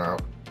the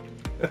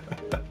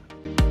internet.